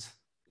mute.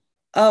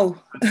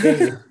 Oh.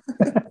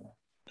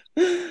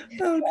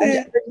 Oh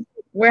dear.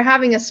 We're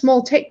having a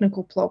small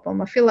technical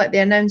problem. I feel like the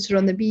announcer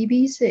on the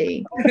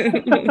BBC.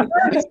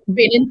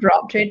 Being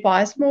interrupted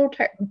by a small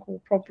technical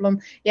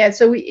problem. Yeah,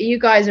 so you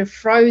guys are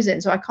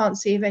frozen, so I can't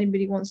see if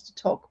anybody wants to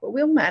talk, but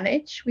we'll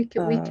manage. We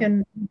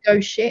can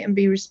negotiate and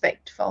be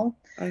respectful.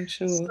 I'm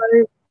sure.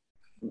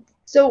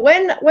 So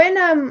when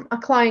a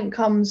client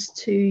comes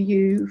to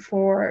you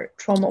for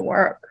trauma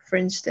work, for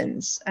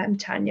instance,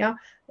 Tanya,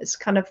 it's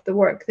kind of the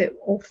work that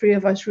all three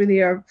of us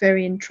really are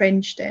very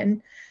entrenched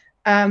in.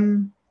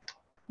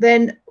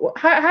 Then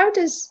how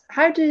does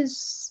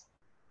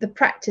the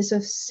practice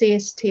of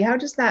CST, how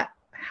does that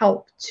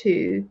help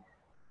to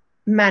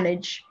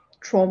manage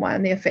trauma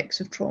and the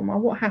effects of trauma?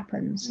 What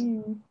happens?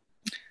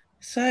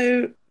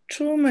 So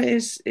trauma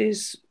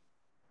is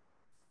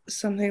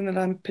something that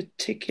I'm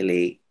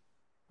particularly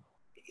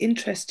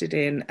interested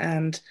in,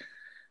 and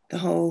the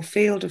whole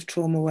field of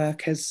trauma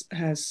work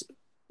has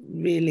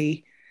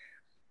really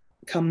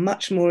come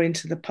much more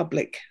into the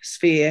public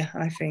sphere,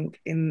 I think,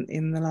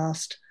 in the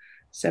last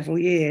several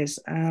years.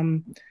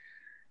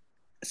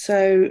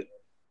 So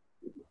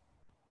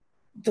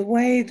the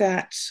way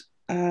that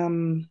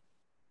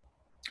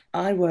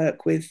I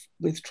work with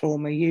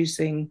trauma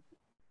using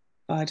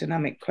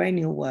biodynamic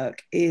cranial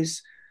work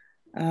is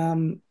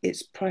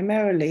it's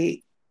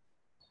primarily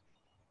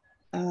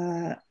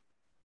a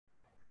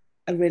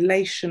a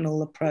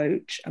relational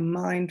approach, a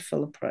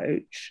mindful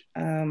approach,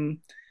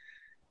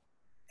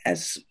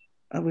 as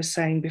I was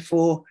saying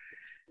before,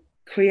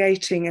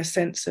 creating a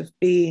sense of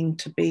being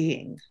to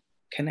being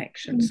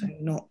connection, so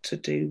not to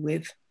do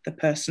with the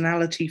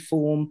personality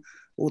form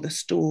or the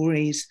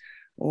stories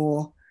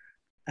or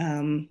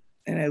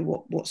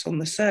what's on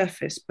the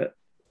surface, but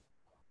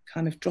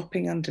kind of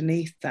dropping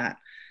underneath that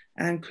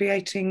and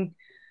creating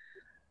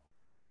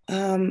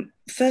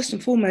first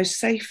and foremost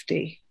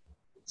safety.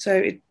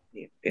 So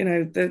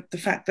the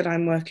fact that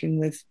I'm working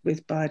with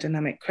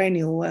biodynamic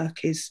cranial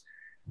work is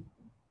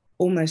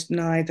almost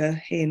neither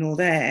here nor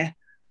there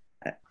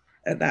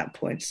at that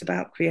point. It's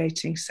about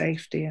creating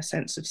safety, a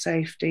sense of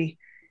safety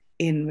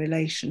in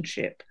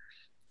relationship,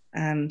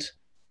 and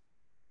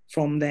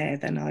from there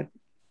then I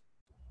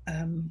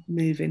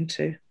move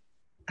into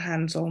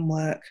hands-on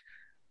work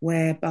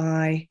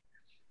whereby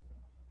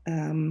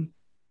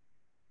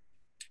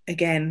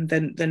again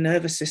the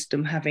nervous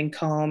system having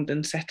calmed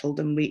and settled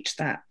and reached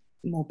that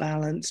more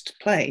balanced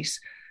place,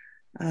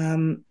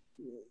 the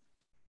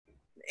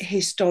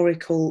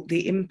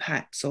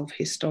impacts of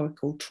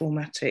historical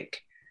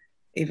traumatic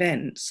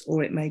events,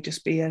 or it may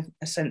just be a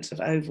sense of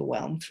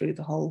overwhelm through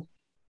the whole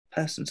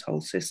person's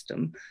whole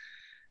system,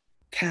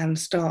 can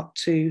start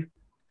to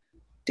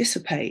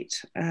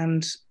dissipate.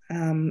 And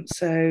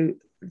so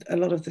a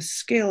lot of the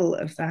skill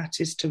of that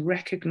is to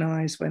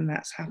recognize when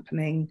that's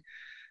happening,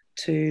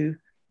 to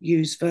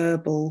use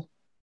verbal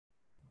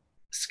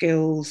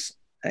skills,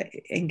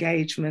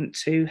 engagement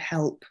to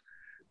help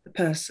the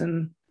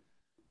person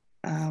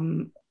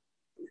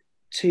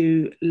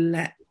to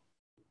let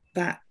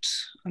that,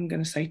 I'm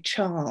going to say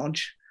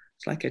charge,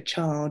 it's like a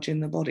charge in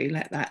the body,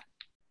 let that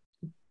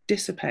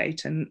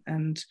dissipate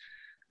and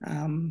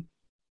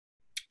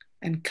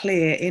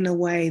clear in a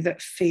way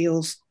that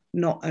feels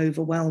not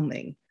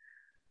overwhelming.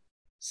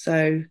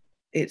 So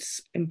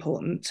it's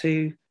important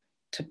to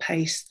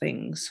pace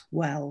things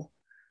well,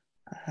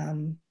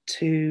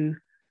 to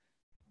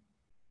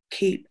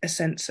keep a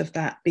sense of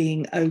that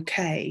being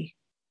okay,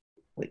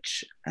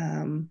 which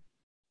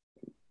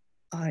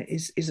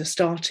is a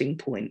starting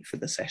point for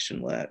the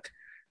session work,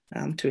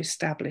 to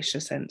establish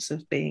a sense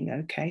of being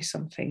okay,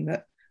 something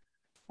that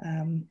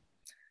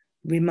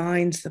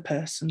reminds the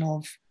person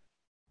of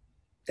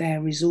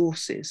their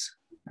resources,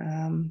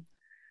 and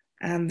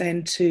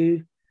then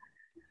to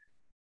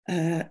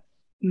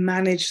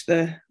manage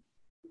the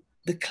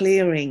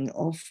clearing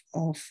of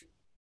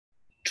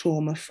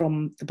trauma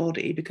from the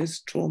body,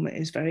 because trauma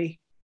is very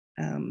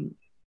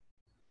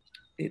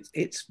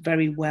it's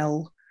very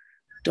well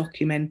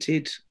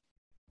documented,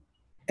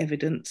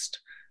 evidenced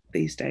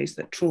these days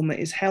that trauma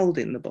is held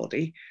in the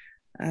body.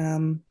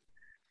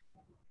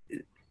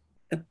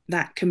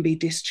 That can be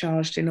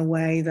discharged in a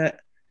way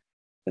that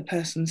the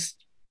person's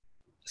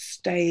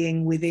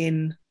staying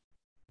within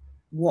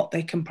what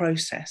they can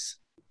process,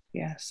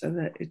 so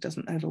that it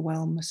doesn't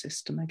overwhelm the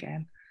system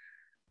again.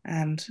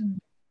 And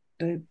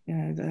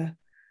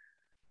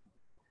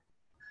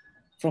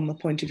from the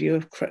point of view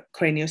of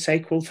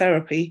craniosacral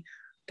therapy,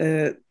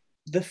 the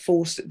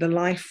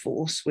life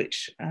force,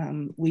 which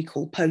we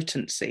call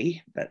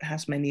potency, but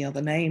has many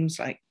other names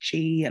like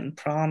chi and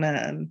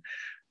prana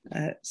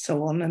and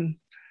so on,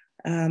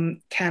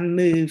 and can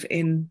move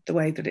in the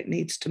way that it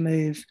needs to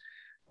move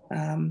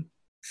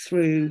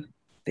through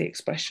the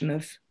expression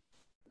of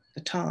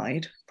the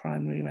tide,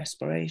 primary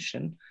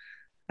respiration,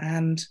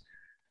 and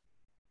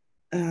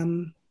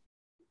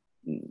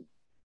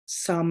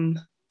some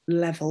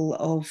level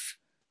of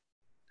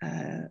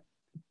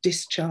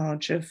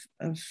discharge of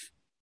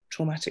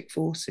traumatic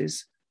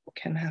forces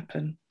can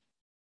happen.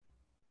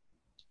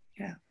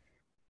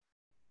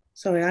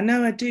 Sorry, I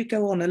know I do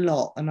go on a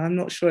lot, and I'm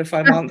not sure if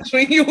I'm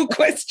answering your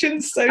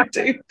questions, so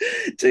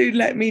do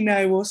let me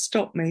know or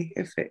stop me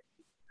if it.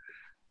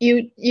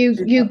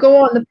 You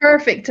go on the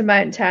perfect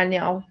amount,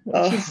 Tanya,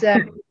 which is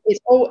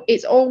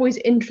it's always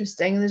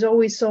interesting. There's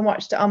always so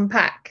much to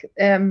unpack.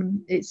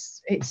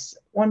 It's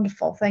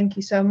wonderful. Thank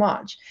you so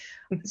much.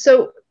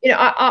 So in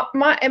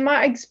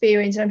my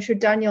experience, I'm sure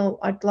Daniel,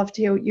 I'd love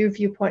to hear your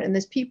viewpoint on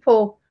this.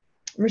 People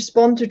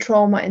respond to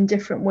trauma in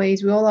different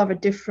ways. We all have a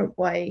different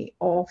way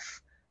of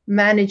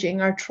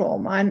managing our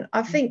trauma, and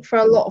I think for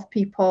a lot of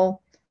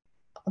people,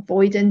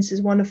 avoidance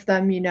is one of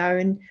them.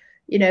 And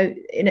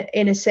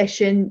in a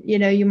session,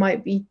 you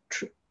might be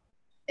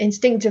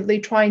instinctively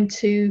trying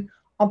to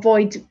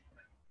avoid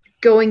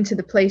going to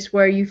the place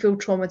where you feel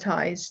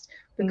traumatized,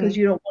 because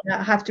you don't want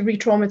to have to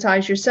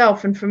re-traumatize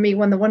yourself. And for me,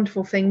 one of the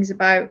wonderful things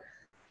about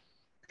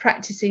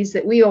practices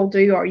that we all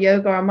do, our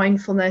yoga, our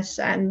mindfulness,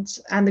 and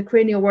the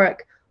cranial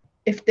work,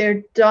 if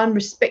they're done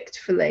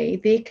respectfully,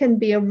 they can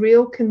be a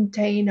real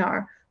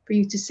container for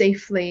you to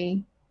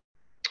safely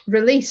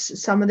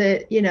release some of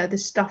the the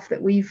stuff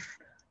that we've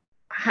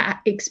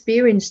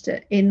experienced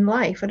in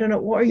life. I don't know,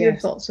 what are your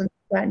thoughts on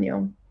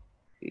Daniel?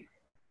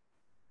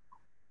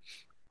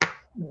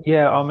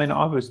 Yeah, I mean,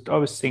 I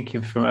was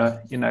thinking from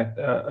a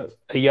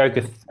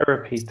yoga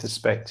therapy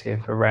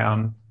perspective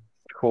around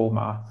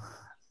trauma,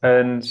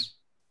 and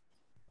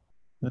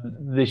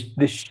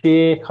the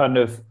sheer kind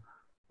of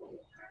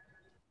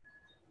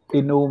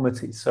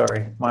enormity.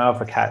 Sorry, my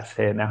other cat's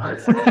here now.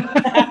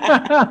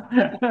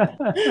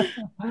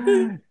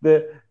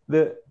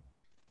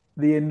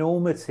 the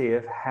enormity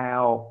of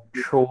how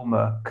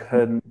trauma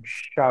can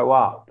show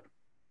up,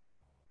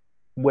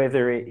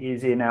 whether it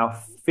is in our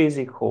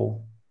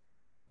physical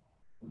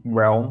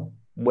realm,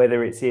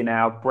 whether it's in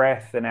our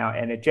breath and our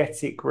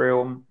energetic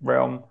realm,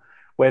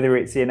 whether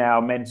it's in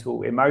our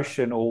mental,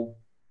 emotional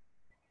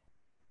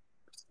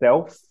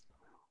self,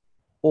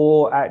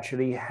 or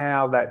actually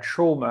how that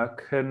trauma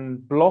can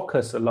block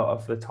us a lot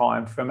of the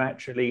time from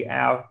actually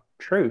our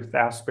truth,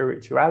 our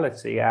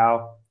spirituality,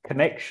 our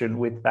connection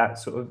with that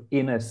sort of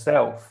inner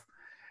self.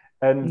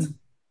 And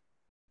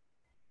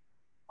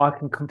I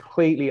can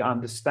completely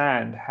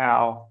understand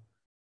how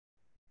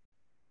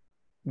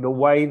the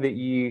way that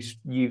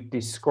you've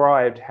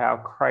described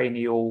how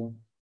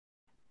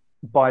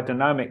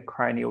biodynamic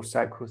cranial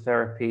sacral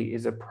therapy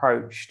is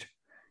approached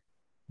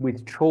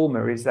with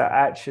trauma is that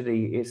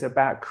actually it's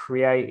about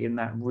creating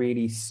that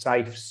really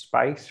safe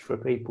space for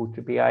people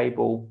to be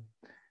able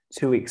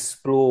to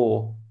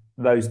explore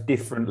those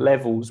different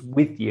levels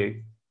with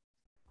you.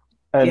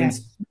 And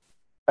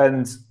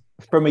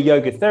from a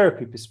yoga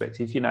therapy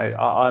perspective,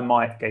 I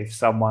might give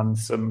someone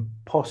some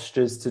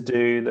postures to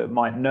do that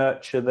might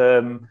nurture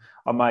them.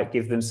 I might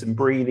give them some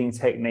breathing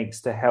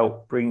techniques to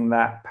help bring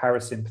the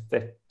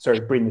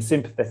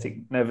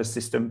sympathetic nervous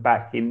system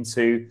back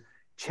into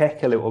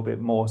check a little bit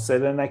more, so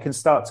then they can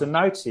start to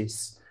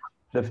notice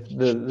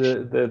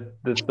the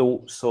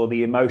thoughts or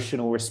the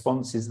emotional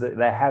responses that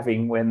they're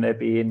having when they're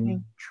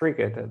being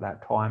triggered at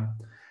that time.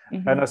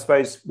 And I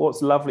suppose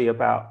what's lovely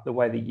about the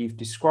way that you've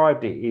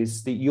described it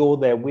is that you're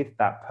there with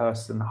that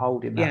person,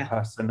 holding that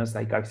person as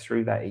they go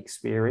through that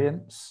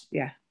experience.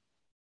 Yeah,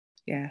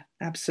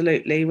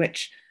 absolutely,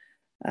 which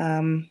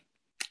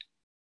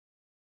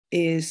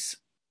is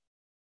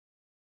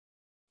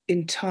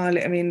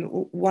entirely, I mean,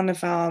 one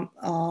of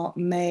our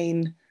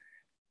main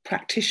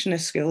practitioner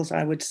skills,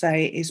 I would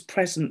say, is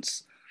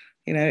presence.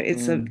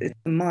 It's a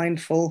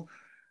mindful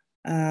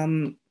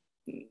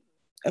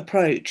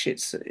approach.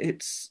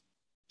 It's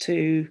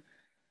to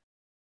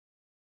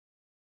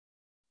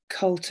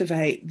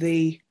cultivate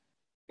the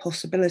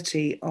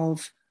possibility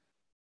of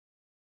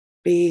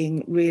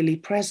being really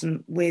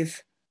present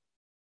with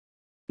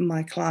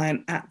my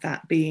client at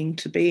that being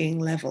to being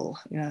level,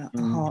 a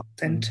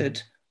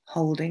heart-centered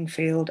holding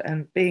field,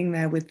 and being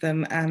there with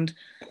them and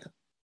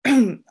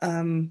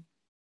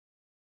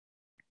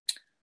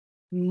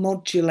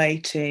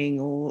modulating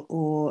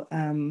or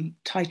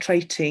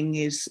titrating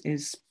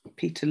is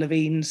Peter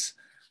Levine's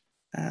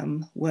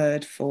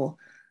word for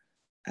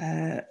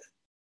that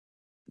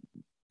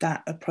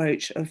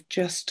approach of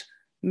just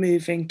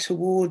moving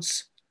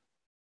towards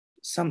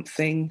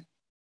something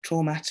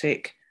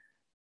traumatic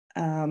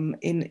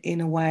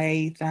in a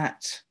way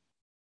that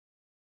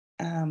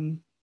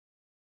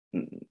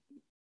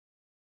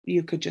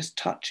you could just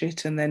touch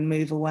it and then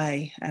move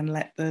away and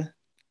let the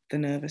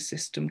nervous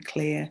system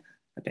clear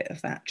a bit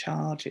of that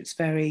charge. It's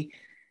very,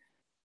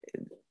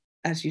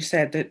 as you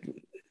said, that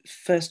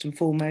first and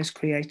foremost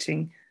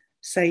creating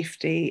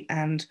safety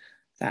and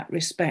that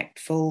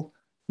respectful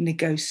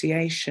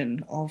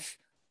negotiation of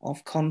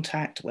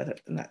contact, whether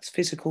that's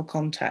physical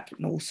contact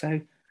and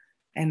also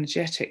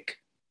energetic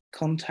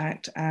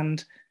contact,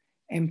 and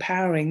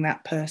empowering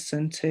that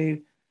person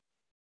to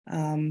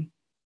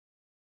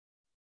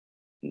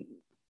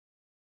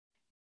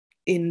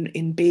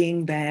in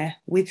being there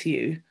with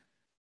you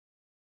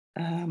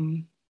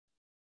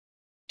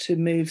to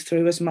move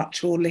through as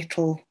much or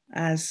little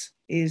as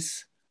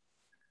is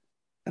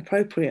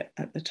appropriate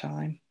at the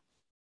time.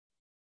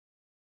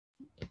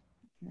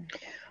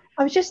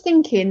 I was just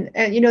thinking,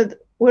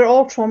 we're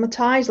all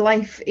traumatized.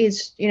 Life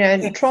is,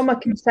 trauma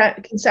can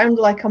sound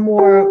like a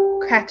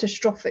more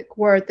catastrophic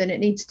word than it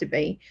needs to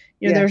be.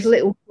 There's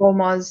little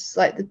traumas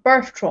like the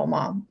birth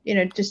trauma,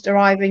 just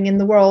arriving in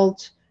the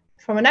world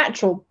from a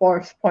natural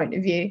birth point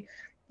of view.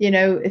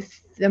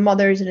 If the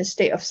mother is in a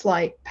state of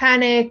slight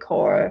panic,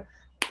 or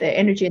the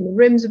energy in the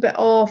room's a bit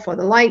off, or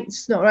the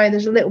light's not right,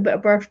 there's a little bit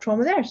of birth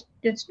trauma there.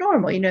 It's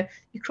normal. You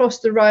cross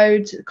the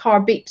road, the car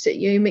beeps at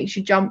you, makes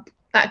you jump.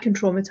 That can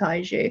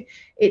traumatize you.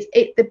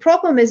 The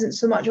problem isn't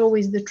so much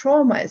always the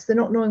trauma, it's the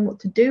not knowing what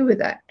to do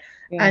with it.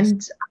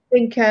 And I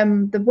think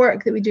the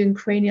work that we do in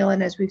cranial,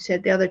 and as we've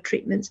said, the other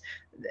treatments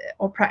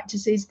or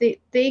practices,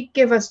 they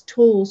give us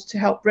tools to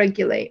help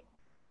regulate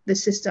the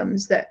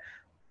systems that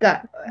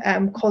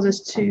cause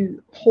us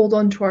to hold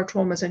on to our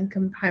traumas and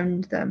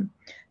compound them,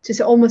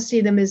 to almost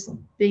see them as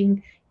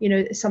being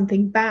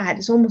something bad.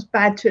 It's almost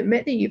bad to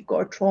admit that you've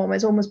got a trauma.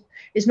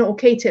 It's not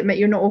okay to admit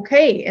you're not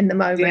okay in the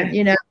moment.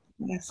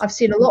 Yes. I've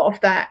seen a lot of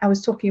that. I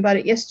was talking about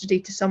it yesterday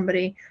to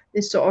somebody,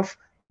 this sort of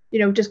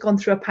just gone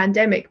through a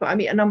pandemic, but I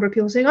meet a number of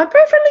people saying, I'm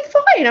perfectly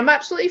fine, I'm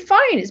absolutely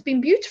fine, it's been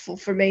beautiful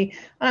for me.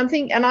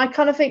 And I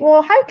kind of think,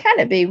 well, how can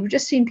it be? We've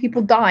just seen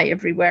people die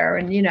everywhere,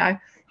 and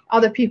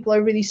other people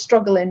are really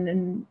struggling,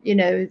 and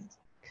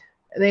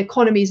the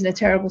economy is in a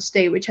terrible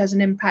state, which has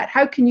an impact.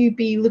 How can you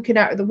be looking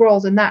out at the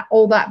world and that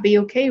all that be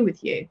okay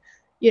with you?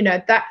 You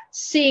know, that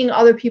seeing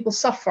other people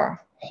suffer,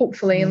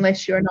 hopefully,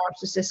 unless you're a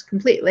narcissist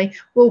completely,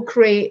 will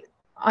create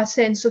a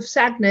sense of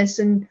sadness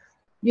and,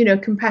 you know,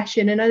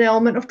 compassion and an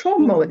element of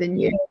trauma within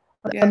you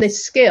on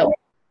this scale.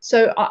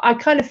 So I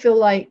kind of feel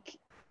like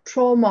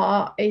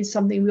trauma is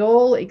something we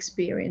all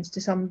experience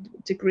to some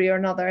degree or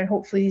another, and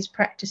hopefully these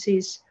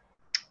practices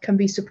can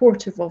be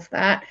supportive of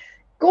that.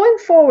 Going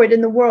forward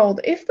in the world,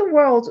 if the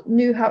world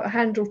knew how to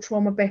handle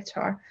trauma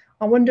better,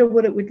 I wonder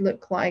what it would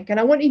look like. And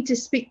I wanted to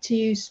speak to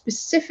you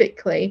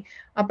specifically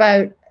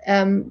about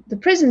the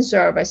prison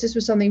service. This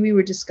was something we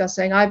were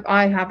discussing.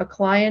 I have a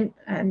client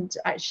and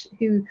actually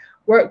who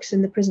works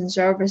in the prison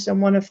service,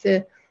 and one of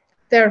the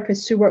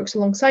therapists who works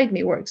alongside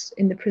me works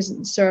in the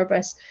prison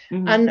service.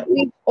 And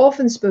we've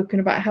often spoken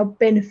about how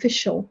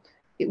beneficial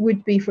it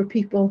would be for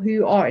people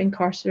who are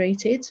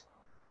incarcerated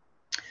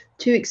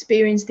to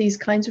experience these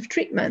kinds of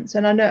treatments.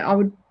 And I know I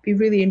would be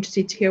really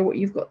interested to hear what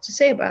you've got to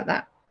say about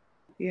that.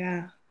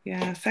 Yeah,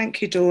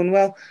 thank you, Dawn.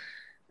 Well,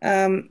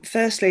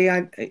 firstly,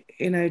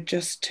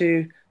 just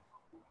to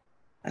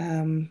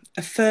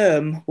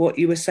affirm what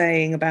you were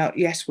saying about,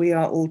 yes, we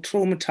are all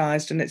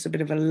traumatized, and it's a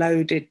bit of a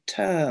loaded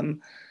term.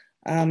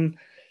 And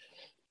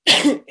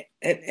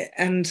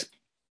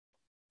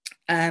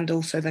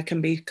also there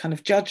can be kind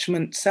of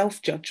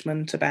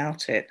self-judgment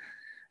about it.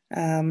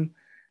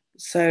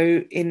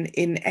 So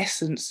in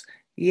essence,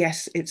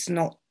 yes, it's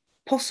not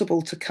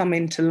possible to come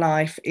into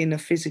life in a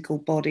physical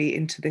body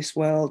into this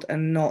world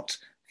and not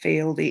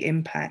feel the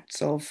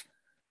impacts of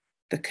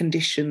the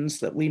conditions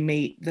that we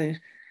meet,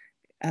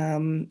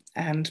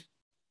 and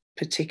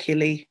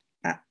particularly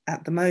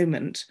at the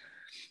moment.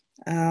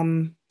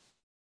 And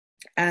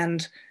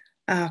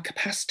our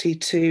capacity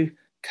to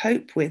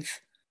cope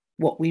with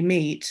what we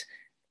meet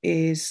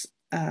is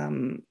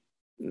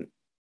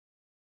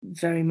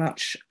very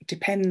much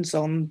depends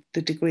on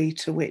the degree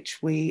to which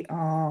we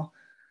are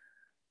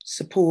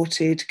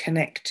supported,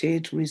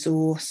 connected,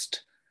 resourced.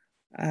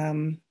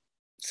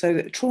 So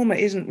that trauma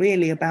isn't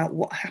really about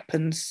what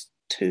happens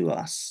to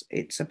us.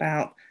 It's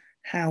about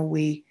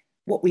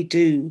what we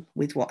do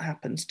with what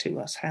happens to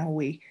us, how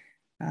we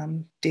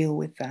deal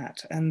with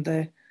that. And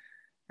the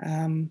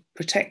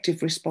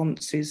protective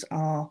responses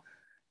are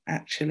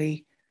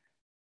actually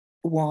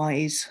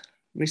wise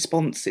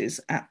responses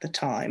at the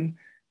time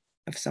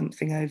of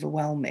something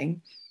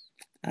overwhelming.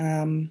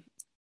 And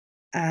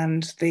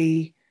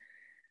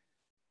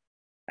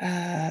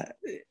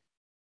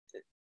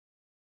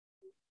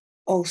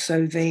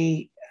also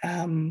the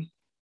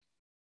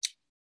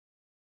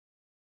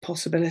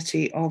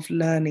possibility of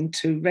learning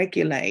to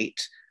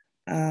regulate.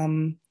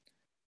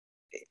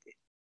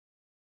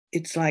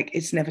 It's like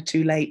it's never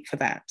too late for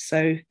that.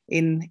 So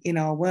in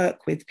our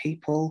work with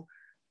people,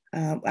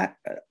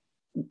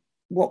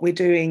 what we're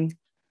doing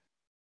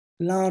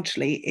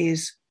largely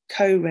is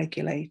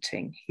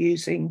co-regulating,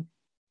 using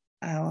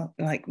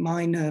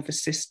my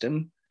nervous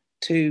system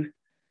to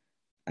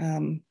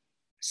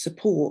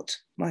support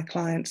my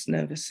client's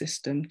nervous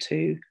system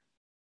to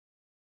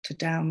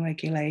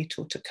down-regulate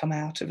or to come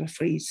out of a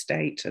freeze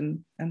state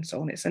and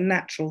so on. It's a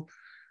natural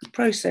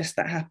process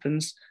that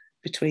happens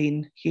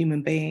between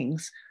human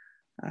beings.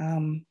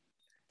 And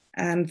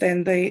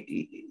then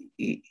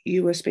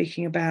you were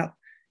speaking about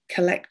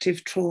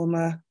collective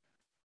trauma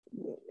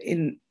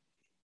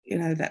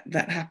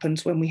that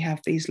happens when we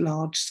have these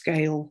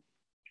large-scale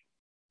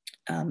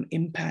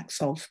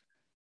impacts of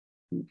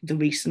the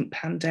recent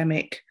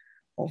pandemic,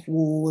 of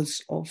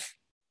wars, of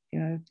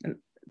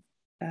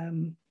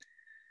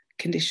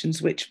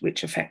conditions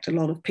which affect a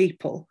lot of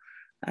people,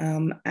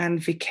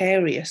 and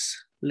vicarious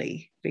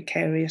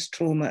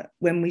trauma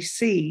when we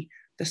see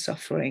the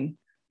suffering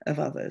of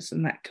others,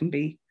 and that can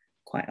be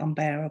quite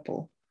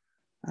unbearable.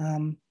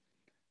 And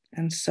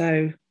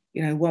so,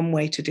 one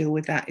way to deal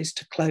with that is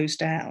to close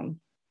down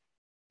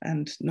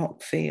and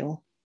not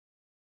feel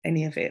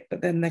any of it.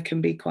 But then there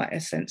can be quite a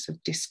sense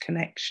of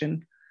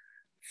disconnection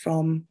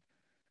from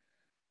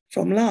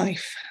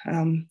life,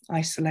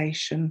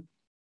 isolation,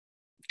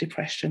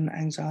 depression,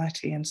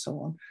 anxiety, and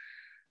so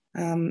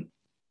on.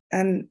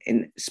 And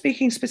in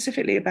speaking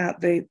specifically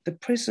about the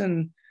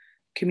prison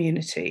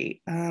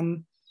community,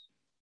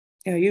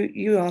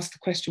 you asked the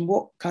question,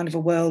 what kind of a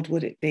world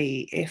would it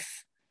be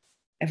if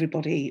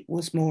everybody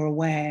was more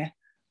aware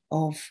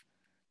of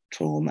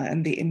trauma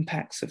and the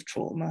impacts of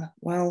trauma?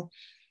 Well,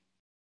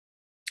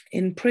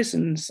 in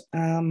prisons,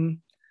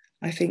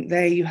 I think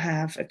there you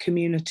have a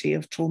community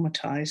of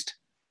traumatized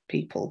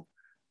people,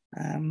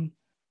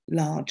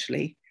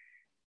 largely.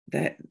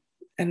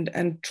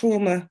 And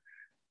trauma,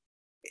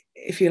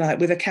 if you like,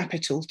 with a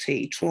capital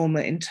T,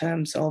 trauma in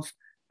terms of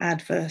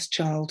adverse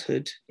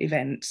childhood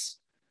events,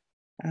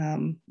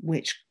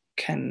 which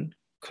can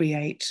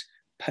create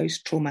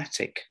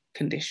post-traumatic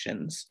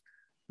conditions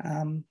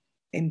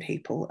in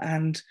people.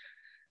 And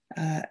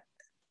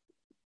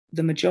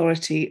the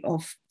majority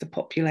of the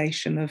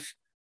population of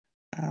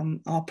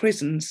our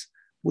prisons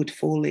would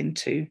fall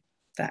into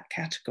that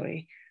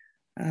category.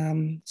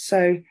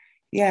 So,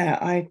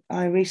 yeah,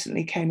 I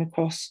recently came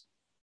across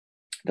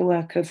the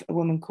work of a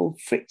woman called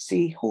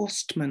Fritzi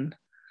Horstmann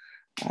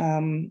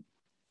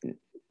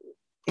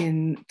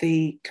in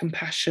the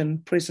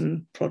Compassion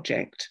Prison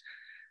Project.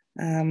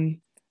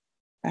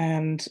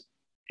 And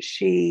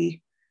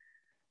she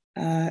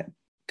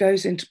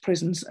goes into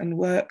prisons and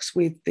works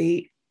with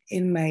the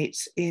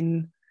inmates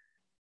in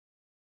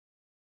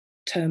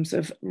terms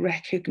of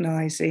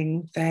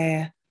recognizing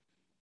their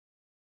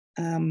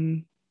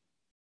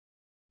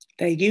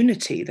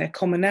unity, their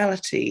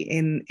commonality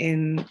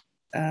in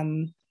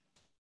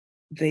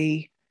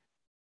the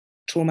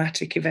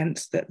traumatic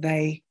events that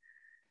they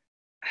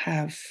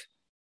have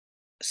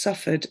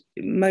suffered,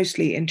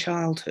 mostly in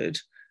childhood,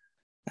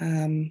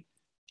 and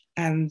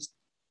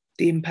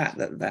the impact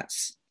that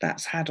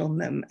that's had on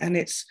them. And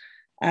it's,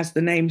 as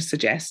the name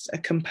suggests, a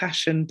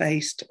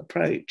compassion-based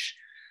approach,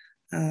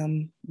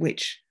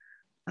 which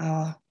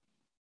our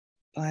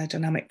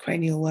biodynamic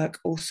cranial work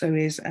also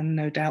is, and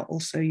no doubt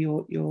also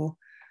your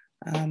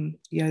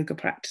yoga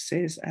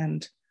practices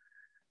and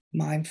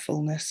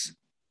mindfulness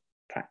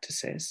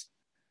practices.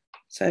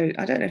 So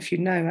I don't know if you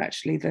know,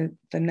 actually, the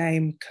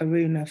name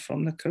Karuna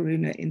from the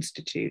Karuna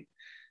Institute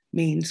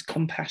means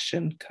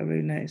compassion.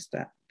 Karuna is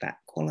that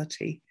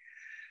quality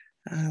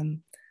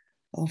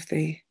of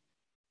the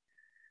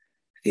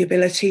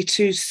ability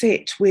to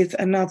sit with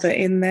another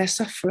in their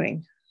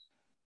suffering,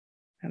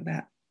 and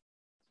that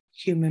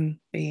human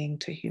being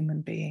to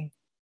human being.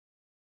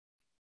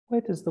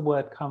 Where does the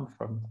word come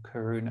from,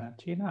 karuna?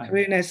 Do you know?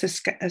 Karuna is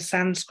a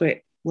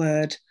Sanskrit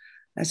word,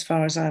 as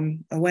far as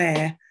I'm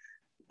aware,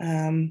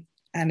 and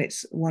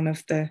it's one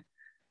of the.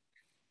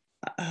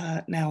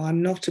 Now,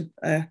 I'm not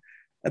a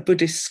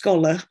Buddhist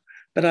scholar,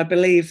 but I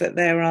believe that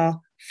there are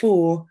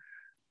 4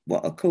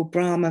 what are called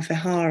Brahma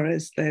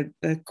Viharas,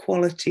 the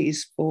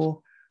qualities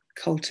for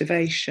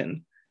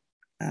cultivation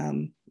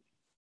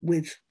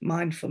with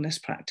mindfulness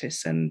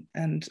practice, and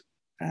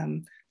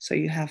so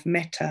you have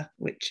metta,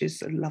 which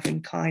is a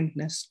loving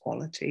kindness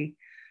quality,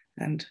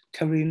 and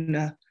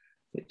karuna,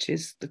 which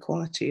is the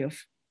quality of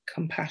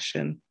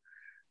compassion,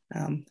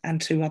 and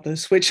 2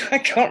 others, which I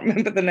can't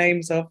remember the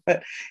names of,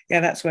 but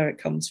yeah, that's where it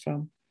comes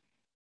from.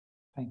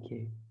 Thank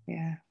you.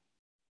 Yeah.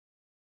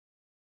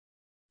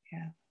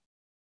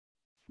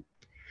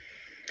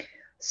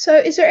 So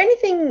is there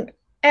anything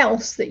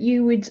else that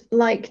you would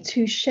like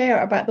to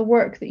share about the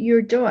work that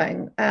you're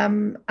doing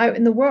out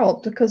in the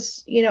world?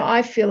 Because,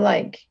 I feel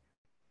like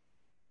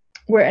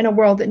we're in a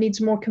world that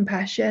needs more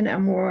compassion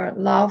and more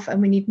love,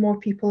 and we need more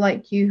people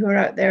like you who are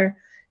out there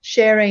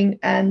sharing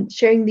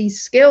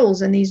these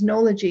skills and these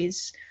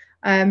knowledges.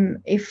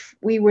 If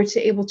we were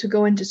to able to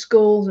go into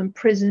schools and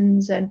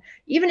prisons and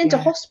even into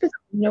hospitals,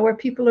 where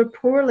people are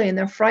poorly and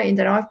they're frightened,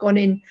 and I've gone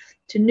in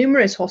to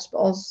numerous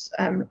hospitals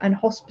and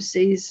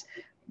hospices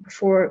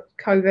before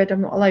COVID,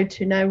 I'm not allowed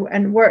to now,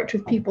 and worked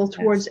with people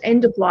towards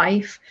end of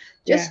life,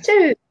 just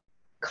to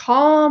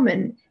calm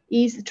and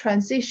ease the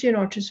transition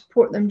or to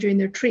support them during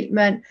their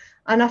treatment.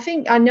 And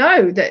I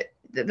know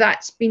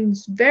that's been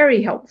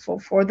very helpful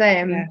for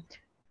them.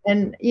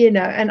 And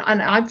and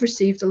I've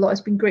received a lot.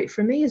 It's been great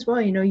for me as well.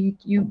 You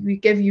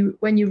give,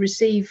 when you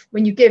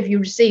give, you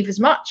receive as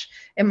much,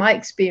 in my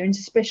experience,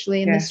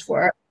 especially in this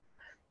work.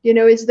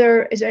 Is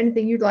there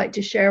anything you'd like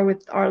to share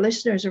with our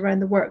listeners around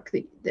the work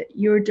that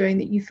you're doing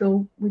that you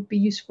feel would be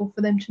useful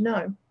for them to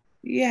know?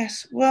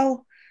 Yes,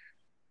 well,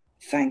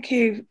 thank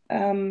you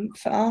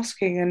for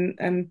asking.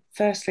 And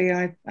firstly,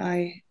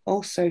 I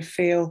also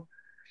feel,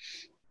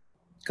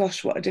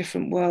 gosh, what a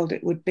different world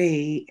it would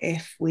be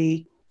if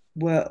we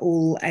were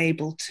all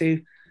able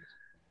to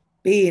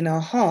be in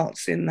our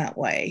hearts in that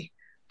way.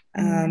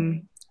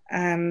 And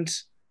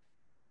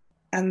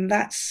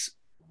that's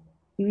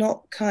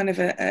not kind of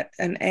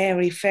an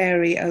airy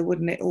fairy, oh,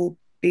 wouldn't it all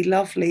be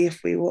lovely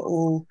if we were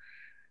all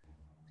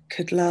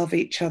could love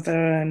each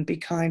other and be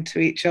kind to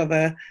each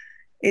other.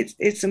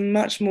 It's a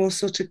much more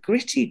sort of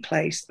gritty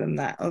place than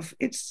that.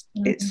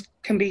 It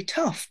can be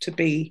tough to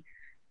be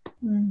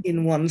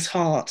in one's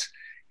heart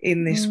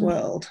in this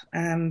world,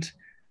 and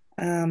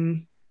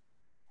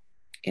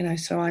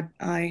so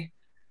I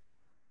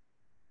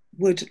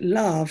would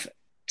love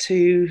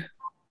to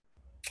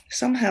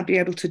somehow be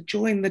able to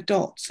join the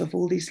dots of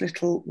all these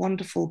little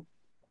wonderful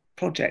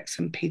projects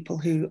and people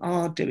who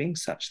are doing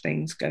such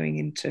things, going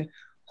into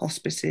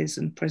hospices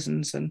and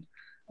prisons and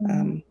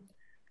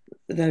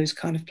those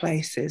kind of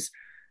places,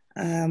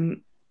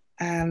 and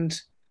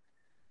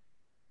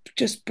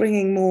just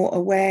bringing more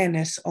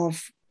awareness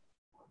of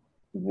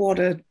what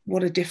a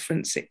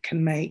difference it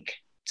can make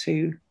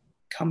to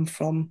come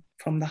from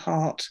the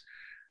heart,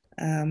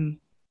 and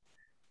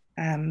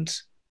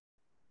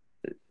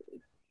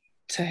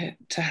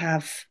to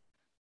have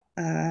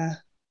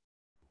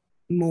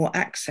more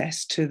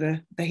access to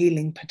the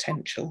healing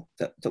potential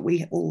that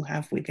we all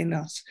have within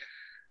us.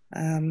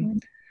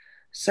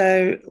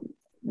 So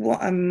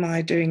what am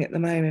I doing at the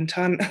moment?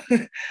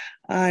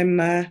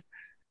 I'm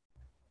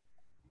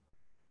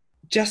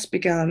just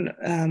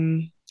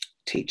begun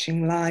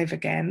teaching live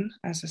again,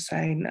 as I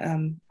say,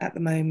 at the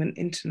moment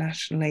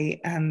internationally,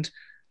 and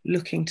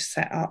looking to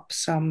set up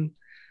some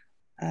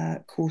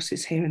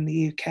courses here in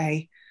the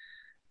UK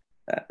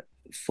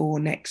for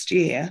next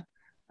year.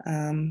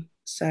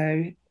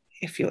 So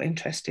if you're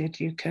interested,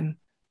 you can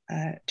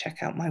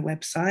check out my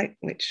website,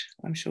 which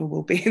I'm sure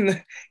will be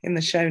in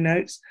the show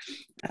notes.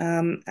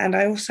 And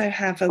I also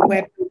have a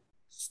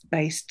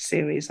web-based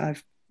series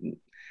I've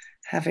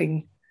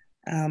having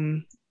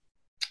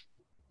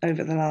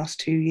over the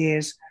last 2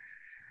 years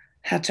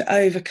had to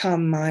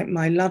overcome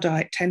my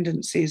Luddite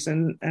tendencies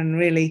and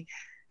really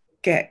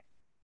get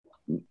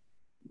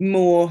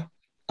more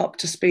up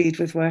to speed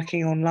with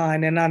working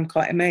online. And I'm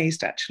quite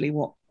amazed actually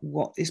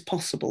what is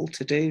possible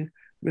to do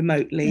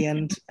remotely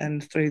and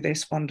through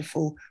this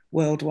wonderful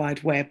World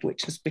Wide Web,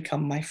 which has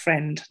become my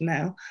friend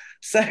now.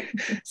 So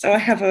I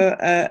have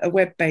a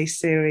web-based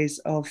series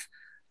of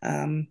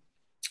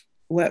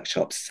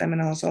workshops,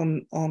 seminars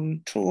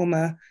on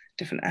trauma,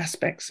 different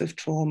aspects of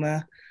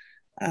trauma,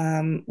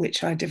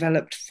 which I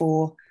developed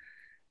for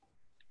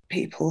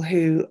people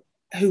who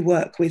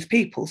work with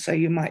people. So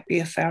you might be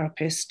a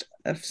therapist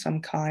of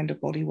some kind, a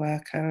body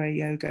worker, a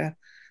yoga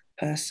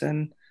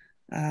person.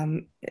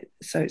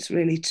 So it's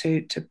really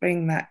to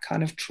bring that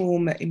kind of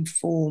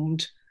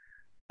trauma-informed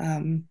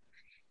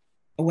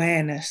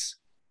awareness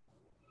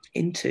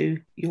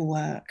into your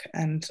work.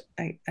 And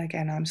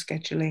again, I'm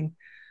scheduling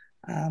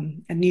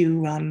a new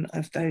run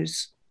of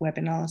those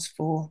webinars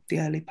for the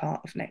early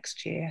part of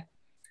next year.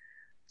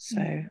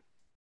 So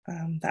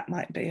that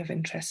might be of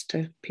interest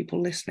to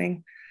people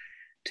listening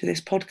to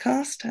this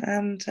podcast.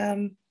 And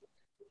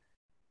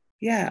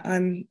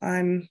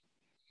I'm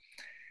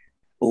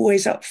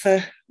always up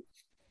for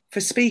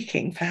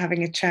speaking, for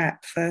having a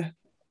chat, for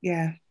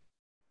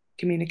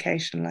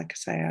communication. Like I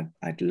say,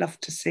 I'd love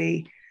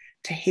to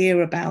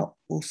hear about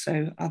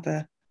also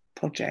other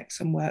projects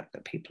and work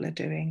that people are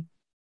doing.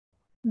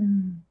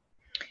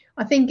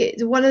 I think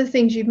one of the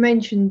things you've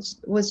mentioned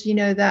was,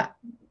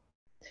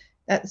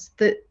 that's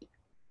that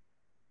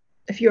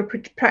if you're a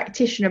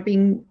practitioner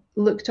being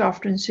looked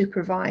after and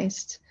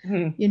supervised,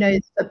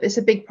 it's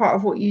a big part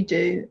of what you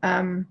do,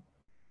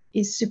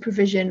 is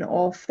supervision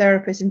of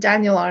therapists. And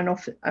Daniel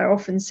are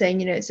often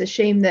saying, it's a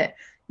shame that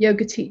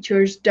yoga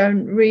teachers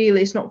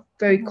it's not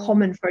very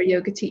common for a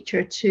yoga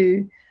teacher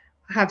to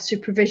have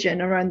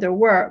supervision around their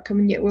work. I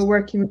mean, yet we're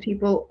working with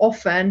people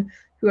often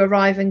who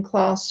arrive in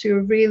class who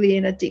are really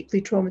in a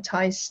deeply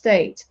traumatized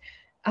state.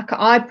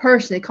 I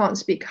personally can't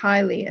speak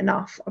highly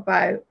enough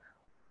about,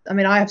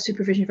 I have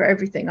supervision for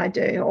everything I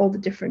do, all the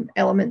different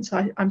elements.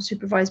 I'm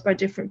supervised by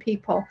different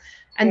people.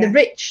 And the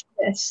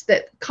richness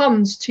that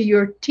comes to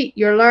your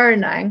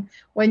learning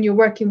when you're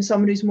working with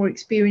someone who's more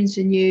experienced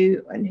than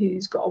you and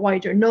who's got a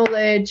wider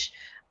knowledge,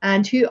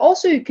 and who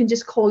also can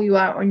just call you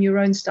out on your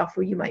own stuff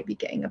where you might be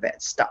getting a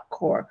bit stuck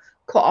or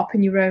caught up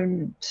in your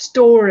own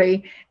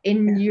story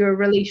in your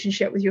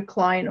relationship with your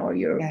client or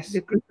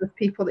the group of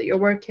people that you're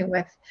working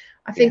with.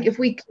 I think if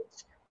we could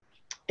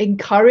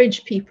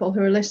encourage people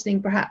who are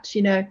listening, perhaps,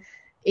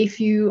 if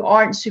you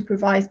aren't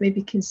supervised,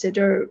 maybe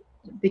consider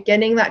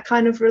beginning that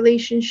kind of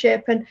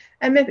relationship. And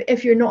maybe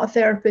if you're not a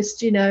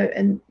therapist,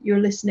 and you're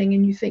listening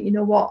and you think,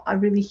 what, I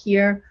really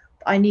hear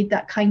I need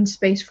that kind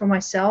space for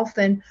myself,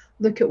 then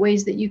look at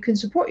ways that you can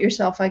support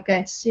yourself, I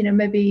guess.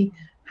 Maybe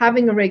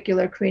having a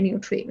regular cranial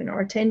treatment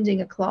or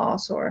attending a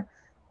class or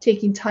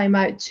taking time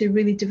out to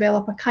really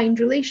develop a kind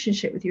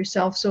relationship with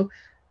yourself. So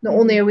not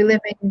only are we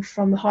living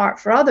from the heart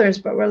for others,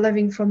 but we're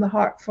living from the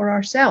heart for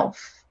ourselves.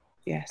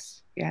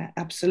 Yes, yeah,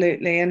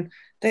 absolutely. And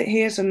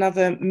here's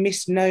another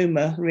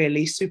misnomer,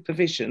 really.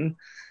 Supervision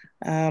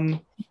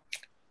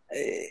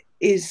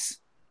is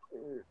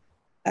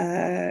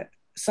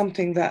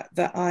something that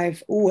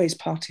I've always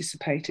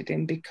participated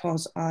in,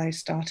 because I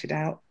started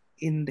out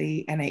in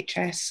the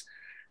NHS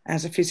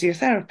as a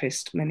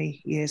physiotherapist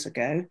many years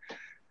ago.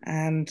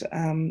 And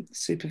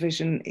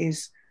supervision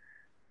is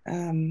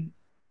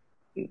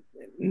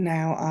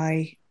now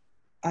I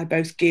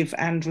both give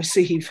and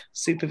receive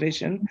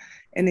supervision,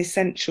 an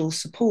essential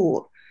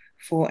support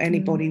for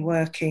anybody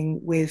working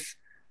with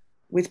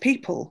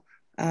people,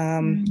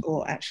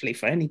 or actually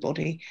for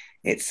anybody.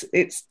 It's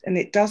and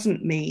it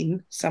doesn't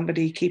mean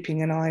somebody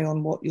keeping an eye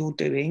on what you're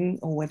doing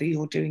or whether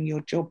you're doing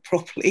your job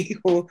properly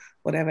or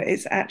whatever.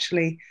 It's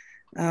actually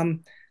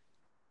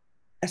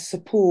a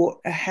support,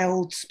 a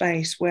held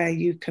space where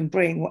you can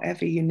bring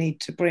whatever you need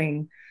to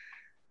bring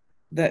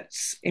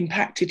that's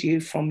impacted you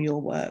from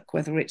your work,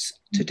 whether it's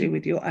to do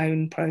with your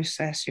own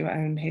process, your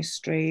own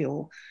history,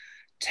 or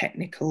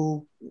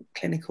technical,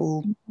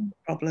 clinical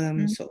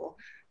problems, or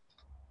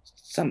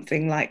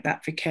something like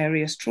that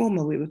vicarious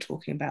trauma we were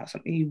talking about,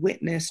 something you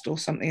witnessed or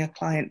something a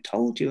client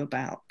told you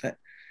about that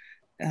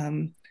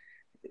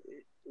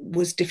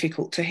was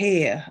difficult to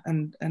hear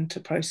and to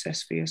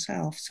process for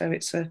yourself. So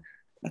it's a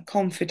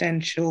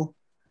confidential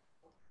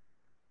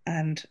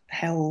and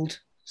held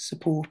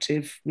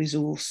supportive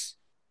resource.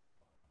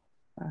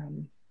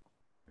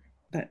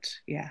 But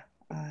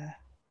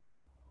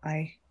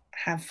I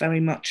have very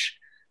much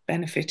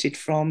benefited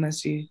from,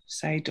 as you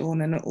say,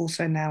 Dawn, and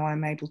also now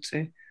I'm able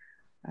to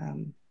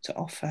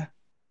offer.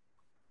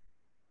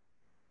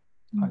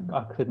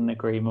 I couldn't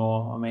agree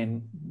more. I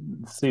mean,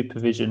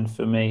 supervision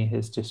for me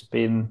has just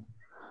been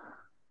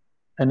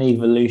an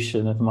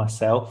evolution of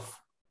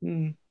myself.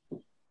 Mm.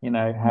 You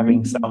know,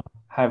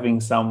 having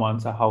someone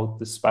to hold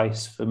the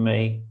space for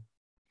me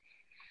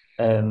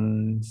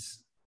and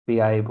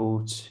be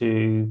able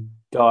to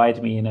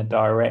guide me in a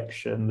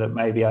direction that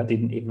maybe I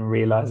didn't even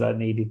realize I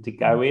needed to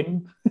go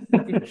in.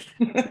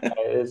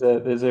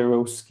 There's a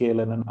real skill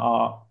and an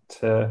art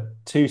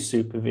to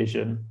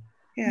supervision.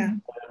 Yeah.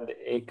 And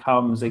it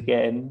comes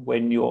again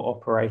when you're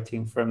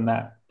operating from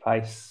that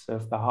place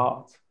of the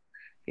heart.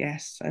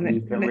 Yes. And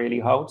you can really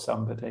hold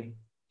somebody.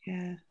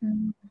 Yeah.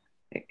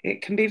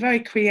 It can be very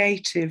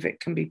creative. It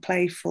can be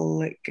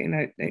playful. It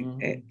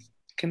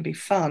can be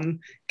fun.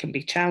 It can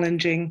be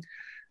challenging.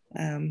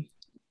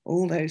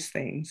 All those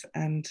things.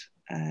 And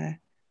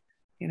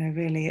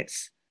really,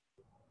 it's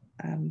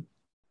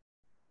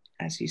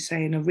as you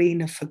say, an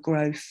arena for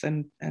growth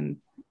and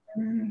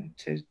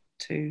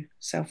to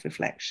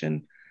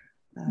self-reflection.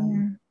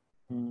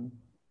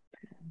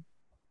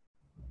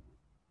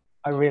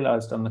 I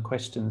realised on the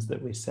questions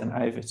that we sent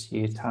over to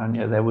you,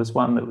 Tanya, there was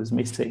one that was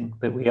missing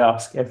that we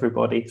ask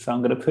everybody. So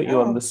I'm going to put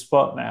you on the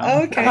spot now.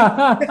 Oh, okay.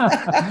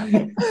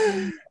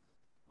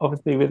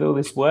 Obviously, with all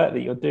this work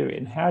that you're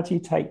doing, how do you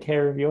take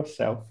care of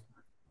yourself?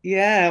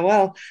 Yeah,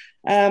 well,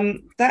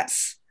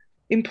 that's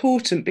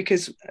important,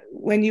 because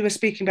when you were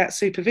speaking about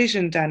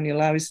supervision,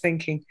 Daniel, I was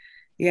thinking,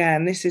 yeah,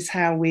 and this is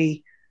how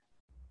we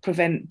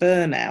prevent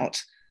burnout.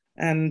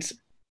 And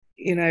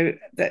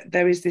that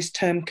there is this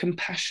term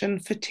compassion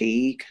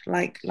fatigue,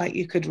 like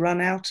you could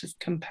run out of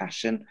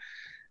compassion,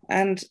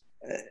 and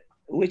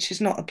which is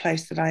not a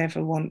place that I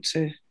ever want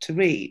to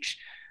reach.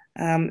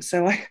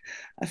 So I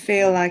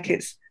feel like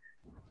it's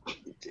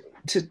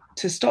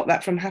to stop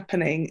that from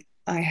happening.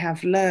 I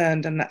have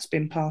learned, and that's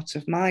been part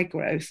of my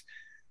growth,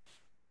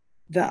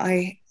 that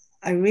I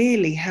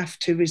really have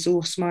to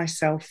resource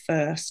myself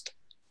first,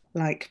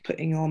 like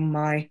putting on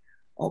my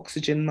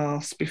oxygen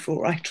mask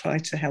before I try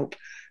to help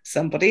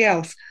somebody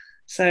else.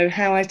 So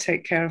how I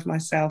take care of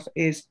myself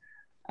is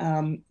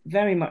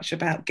very much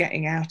about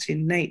getting out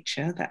in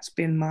nature. That's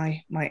been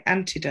my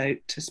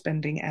antidote to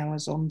spending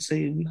hours on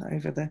Zoom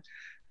over the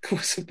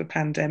course of the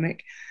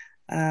pandemic.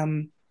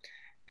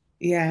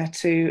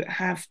 To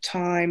have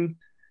time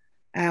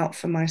out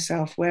for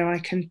myself where I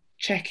can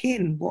check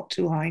in. What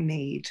do I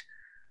need?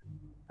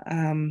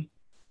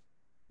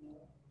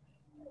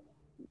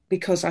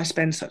 Because I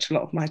spend such a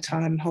lot of my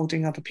time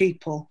holding other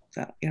people,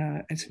 that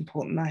it's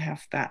important I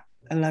have that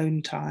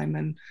alone time,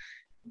 and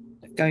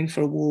going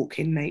for a walk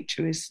in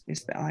nature is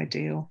the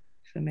ideal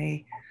for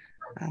me.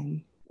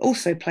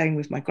 Also playing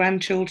with my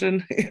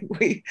grandchildren,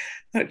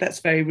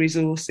 that's very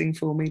resourcing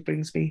for me,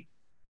 brings me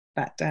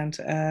back down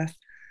to earth.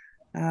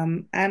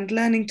 And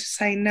learning to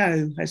say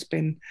no has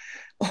been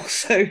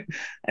also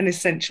an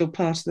essential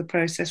part of the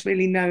process,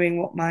 really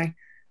knowing what my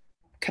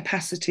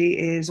capacity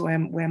is, where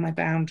my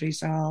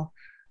boundaries are,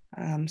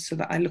 so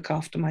that I look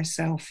after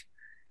myself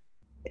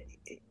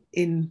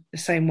in the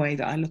same way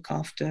that I look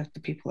after the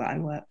people that I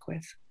work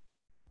with.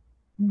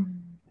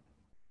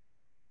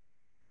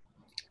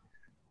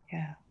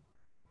 Yeah.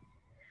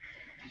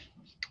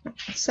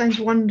 Sounds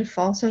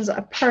wonderful. Sounds like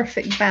a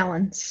perfect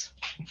balance.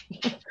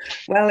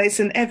 Well,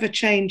 it's an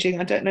ever-changing.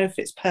 I don't know if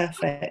it's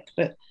perfect,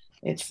 but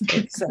it's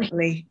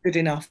certainly good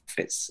enough.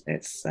 It's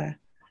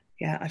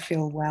I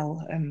feel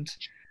well, and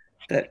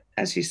that,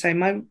 as you say,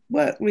 my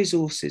work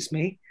resources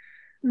me,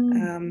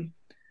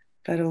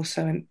 but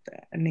also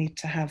I need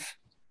to have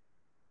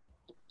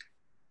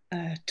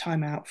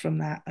time out from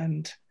that,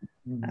 and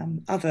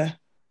other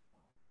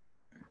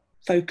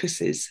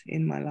focuses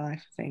in my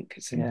life. I think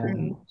it's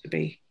important to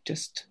be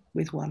just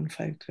with one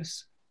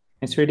focus.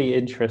 It's really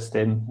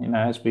interesting,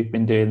 as we've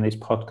been doing these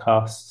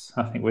podcasts,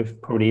 I think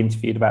we've probably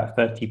interviewed about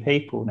 30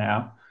 people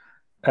now,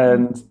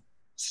 and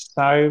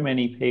so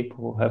many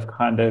people have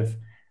kind of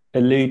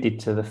alluded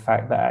to the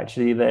fact that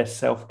actually their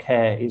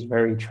self-care is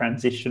very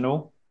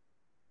transitional.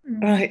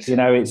 Right.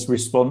 It's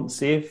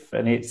responsive,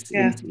 and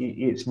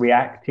it's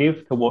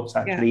reactive to what's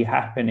actually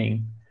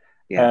happening.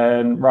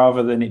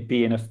 Rather than it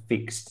being a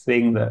fixed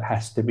thing that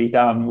has to be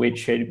done,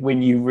 which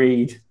when you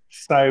read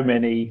so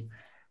many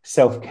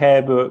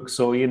self-care books,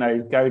 or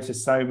go to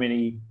so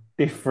many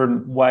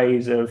different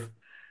ways of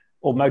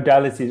or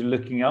modalities of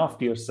looking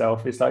after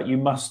yourself, it's like you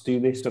must do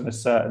this on a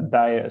certain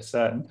day at a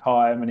certain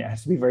time, and it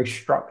has to be very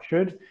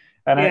structured.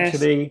 And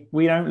actually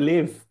we don't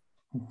live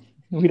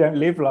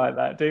like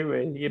that, do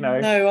we?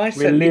 No, I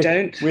certainly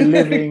don't. We're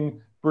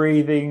living,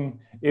 breathing,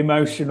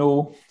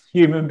 emotional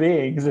human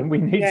beings, and we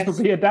need to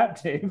be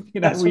adaptive.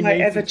 That's we right,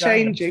 need ever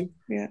changing.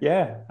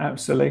 Yeah,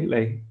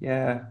 absolutely.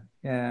 Yeah.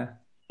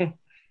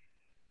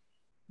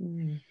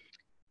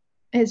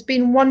 It's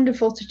been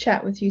wonderful to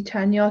chat with you,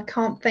 Tanya. I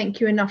can't thank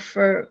you enough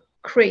for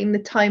creating the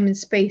time and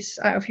space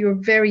out of your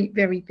very,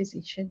 very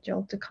busy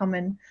schedule to come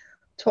and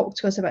talk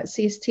to us about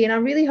CST. And I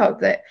really hope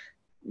that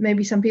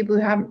maybe some people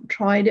who haven't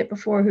tried it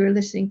before, who are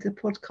listening to the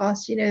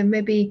podcast,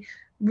 maybe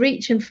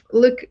reach and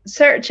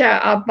search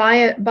out a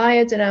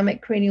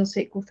biodynamic cranial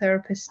sacral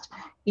therapist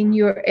in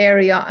your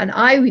area. And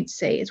I would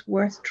say it's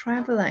worth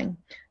traveling.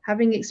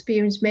 Having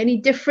experienced many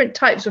different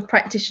types of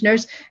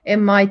practitioners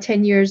in my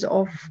 10 years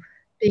of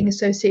being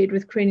associated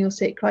with cranial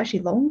sacral,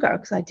 actually longer,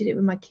 because I did it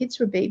when my kids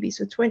were babies,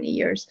 so 20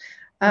 years.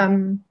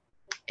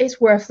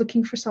 It's worth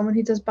looking for someone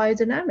who does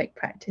biodynamic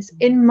practice,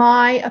 in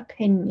my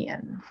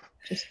opinion.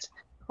 Just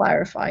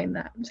clarifying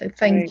that. So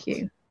thank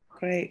you.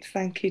 Great.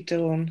 Thank you,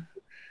 Dawn.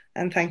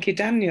 And thank you,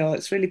 Daniel.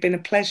 It's really been a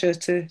pleasure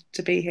to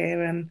be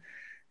here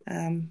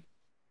and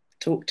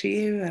talk to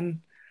you.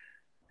 And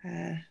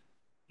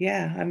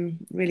yeah,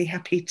 I'm really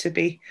happy to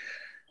be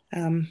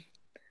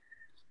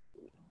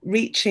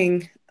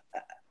reaching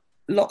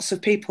lots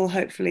of people,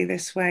 hopefully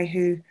this way,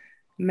 who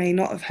may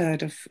not have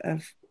heard of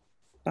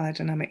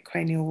biodynamic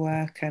cranial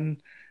work and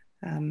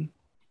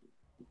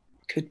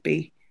could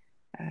be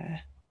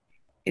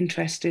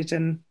interested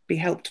and be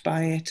helped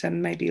by it,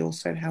 and maybe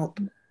also help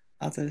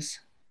others.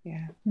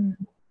 Yeah.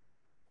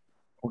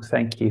 Well,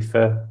 thank you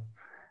for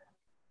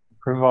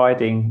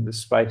providing the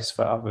space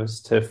for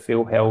others to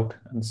feel held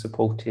and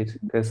supported,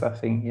 because I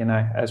think, you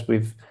know, as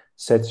we've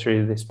said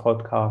through this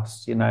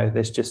podcast, you know,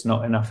 there's just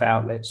not enough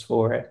outlets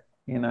for it.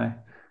 You know,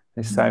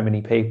 there's so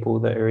many people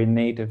that are in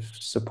need of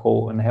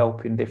support and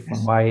help in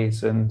different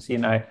ways, and, you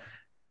know,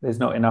 there's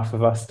not enough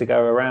of us to go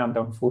around,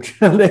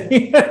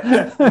 unfortunately.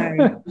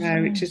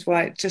 No, which is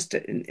why it just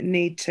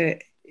need to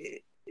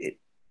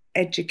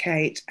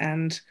educate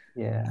and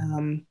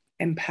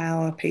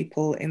empower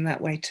people in that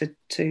way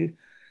to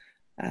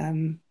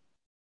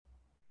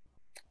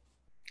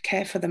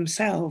care for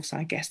themselves.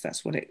 I guess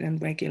that's what it, and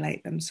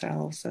regulate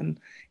themselves and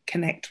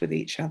connect with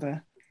each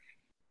other.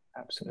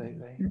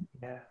 Absolutely.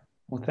 Yeah.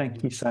 Well,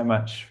 thank you so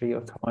much for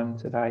your time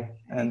today,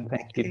 and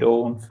thank you,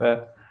 Dawn,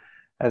 for,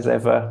 as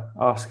ever,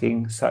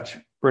 asking such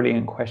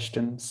brilliant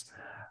questions.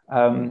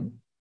 We're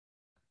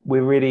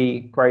really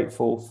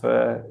grateful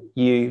for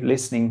you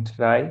listening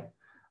today.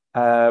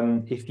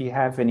 If you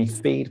have any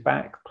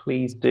feedback,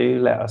 please do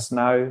let us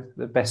know.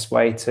 The best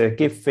way to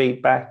give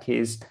feedback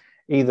is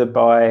either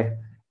by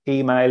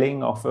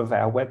emailing off of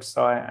our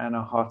website,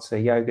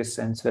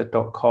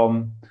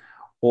 anahatayogacentre.com,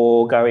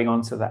 or going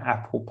onto the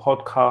Apple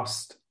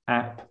Podcast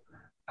app,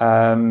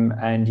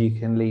 and you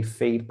can leave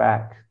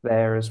feedback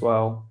there as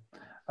well.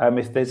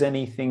 If there's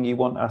anything you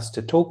want us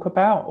to talk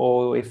about,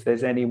 or if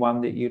there's anyone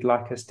that you'd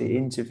like us to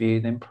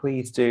interview, then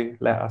please do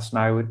let us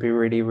know. We'd be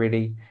really,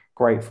 really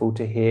grateful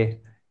to hear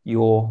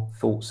your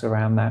thoughts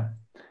around that.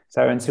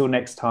 So until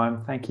next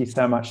time, thank you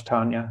so much,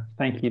 Tanya.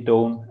 Thank you,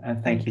 Dawn,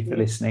 and thank you for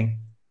listening.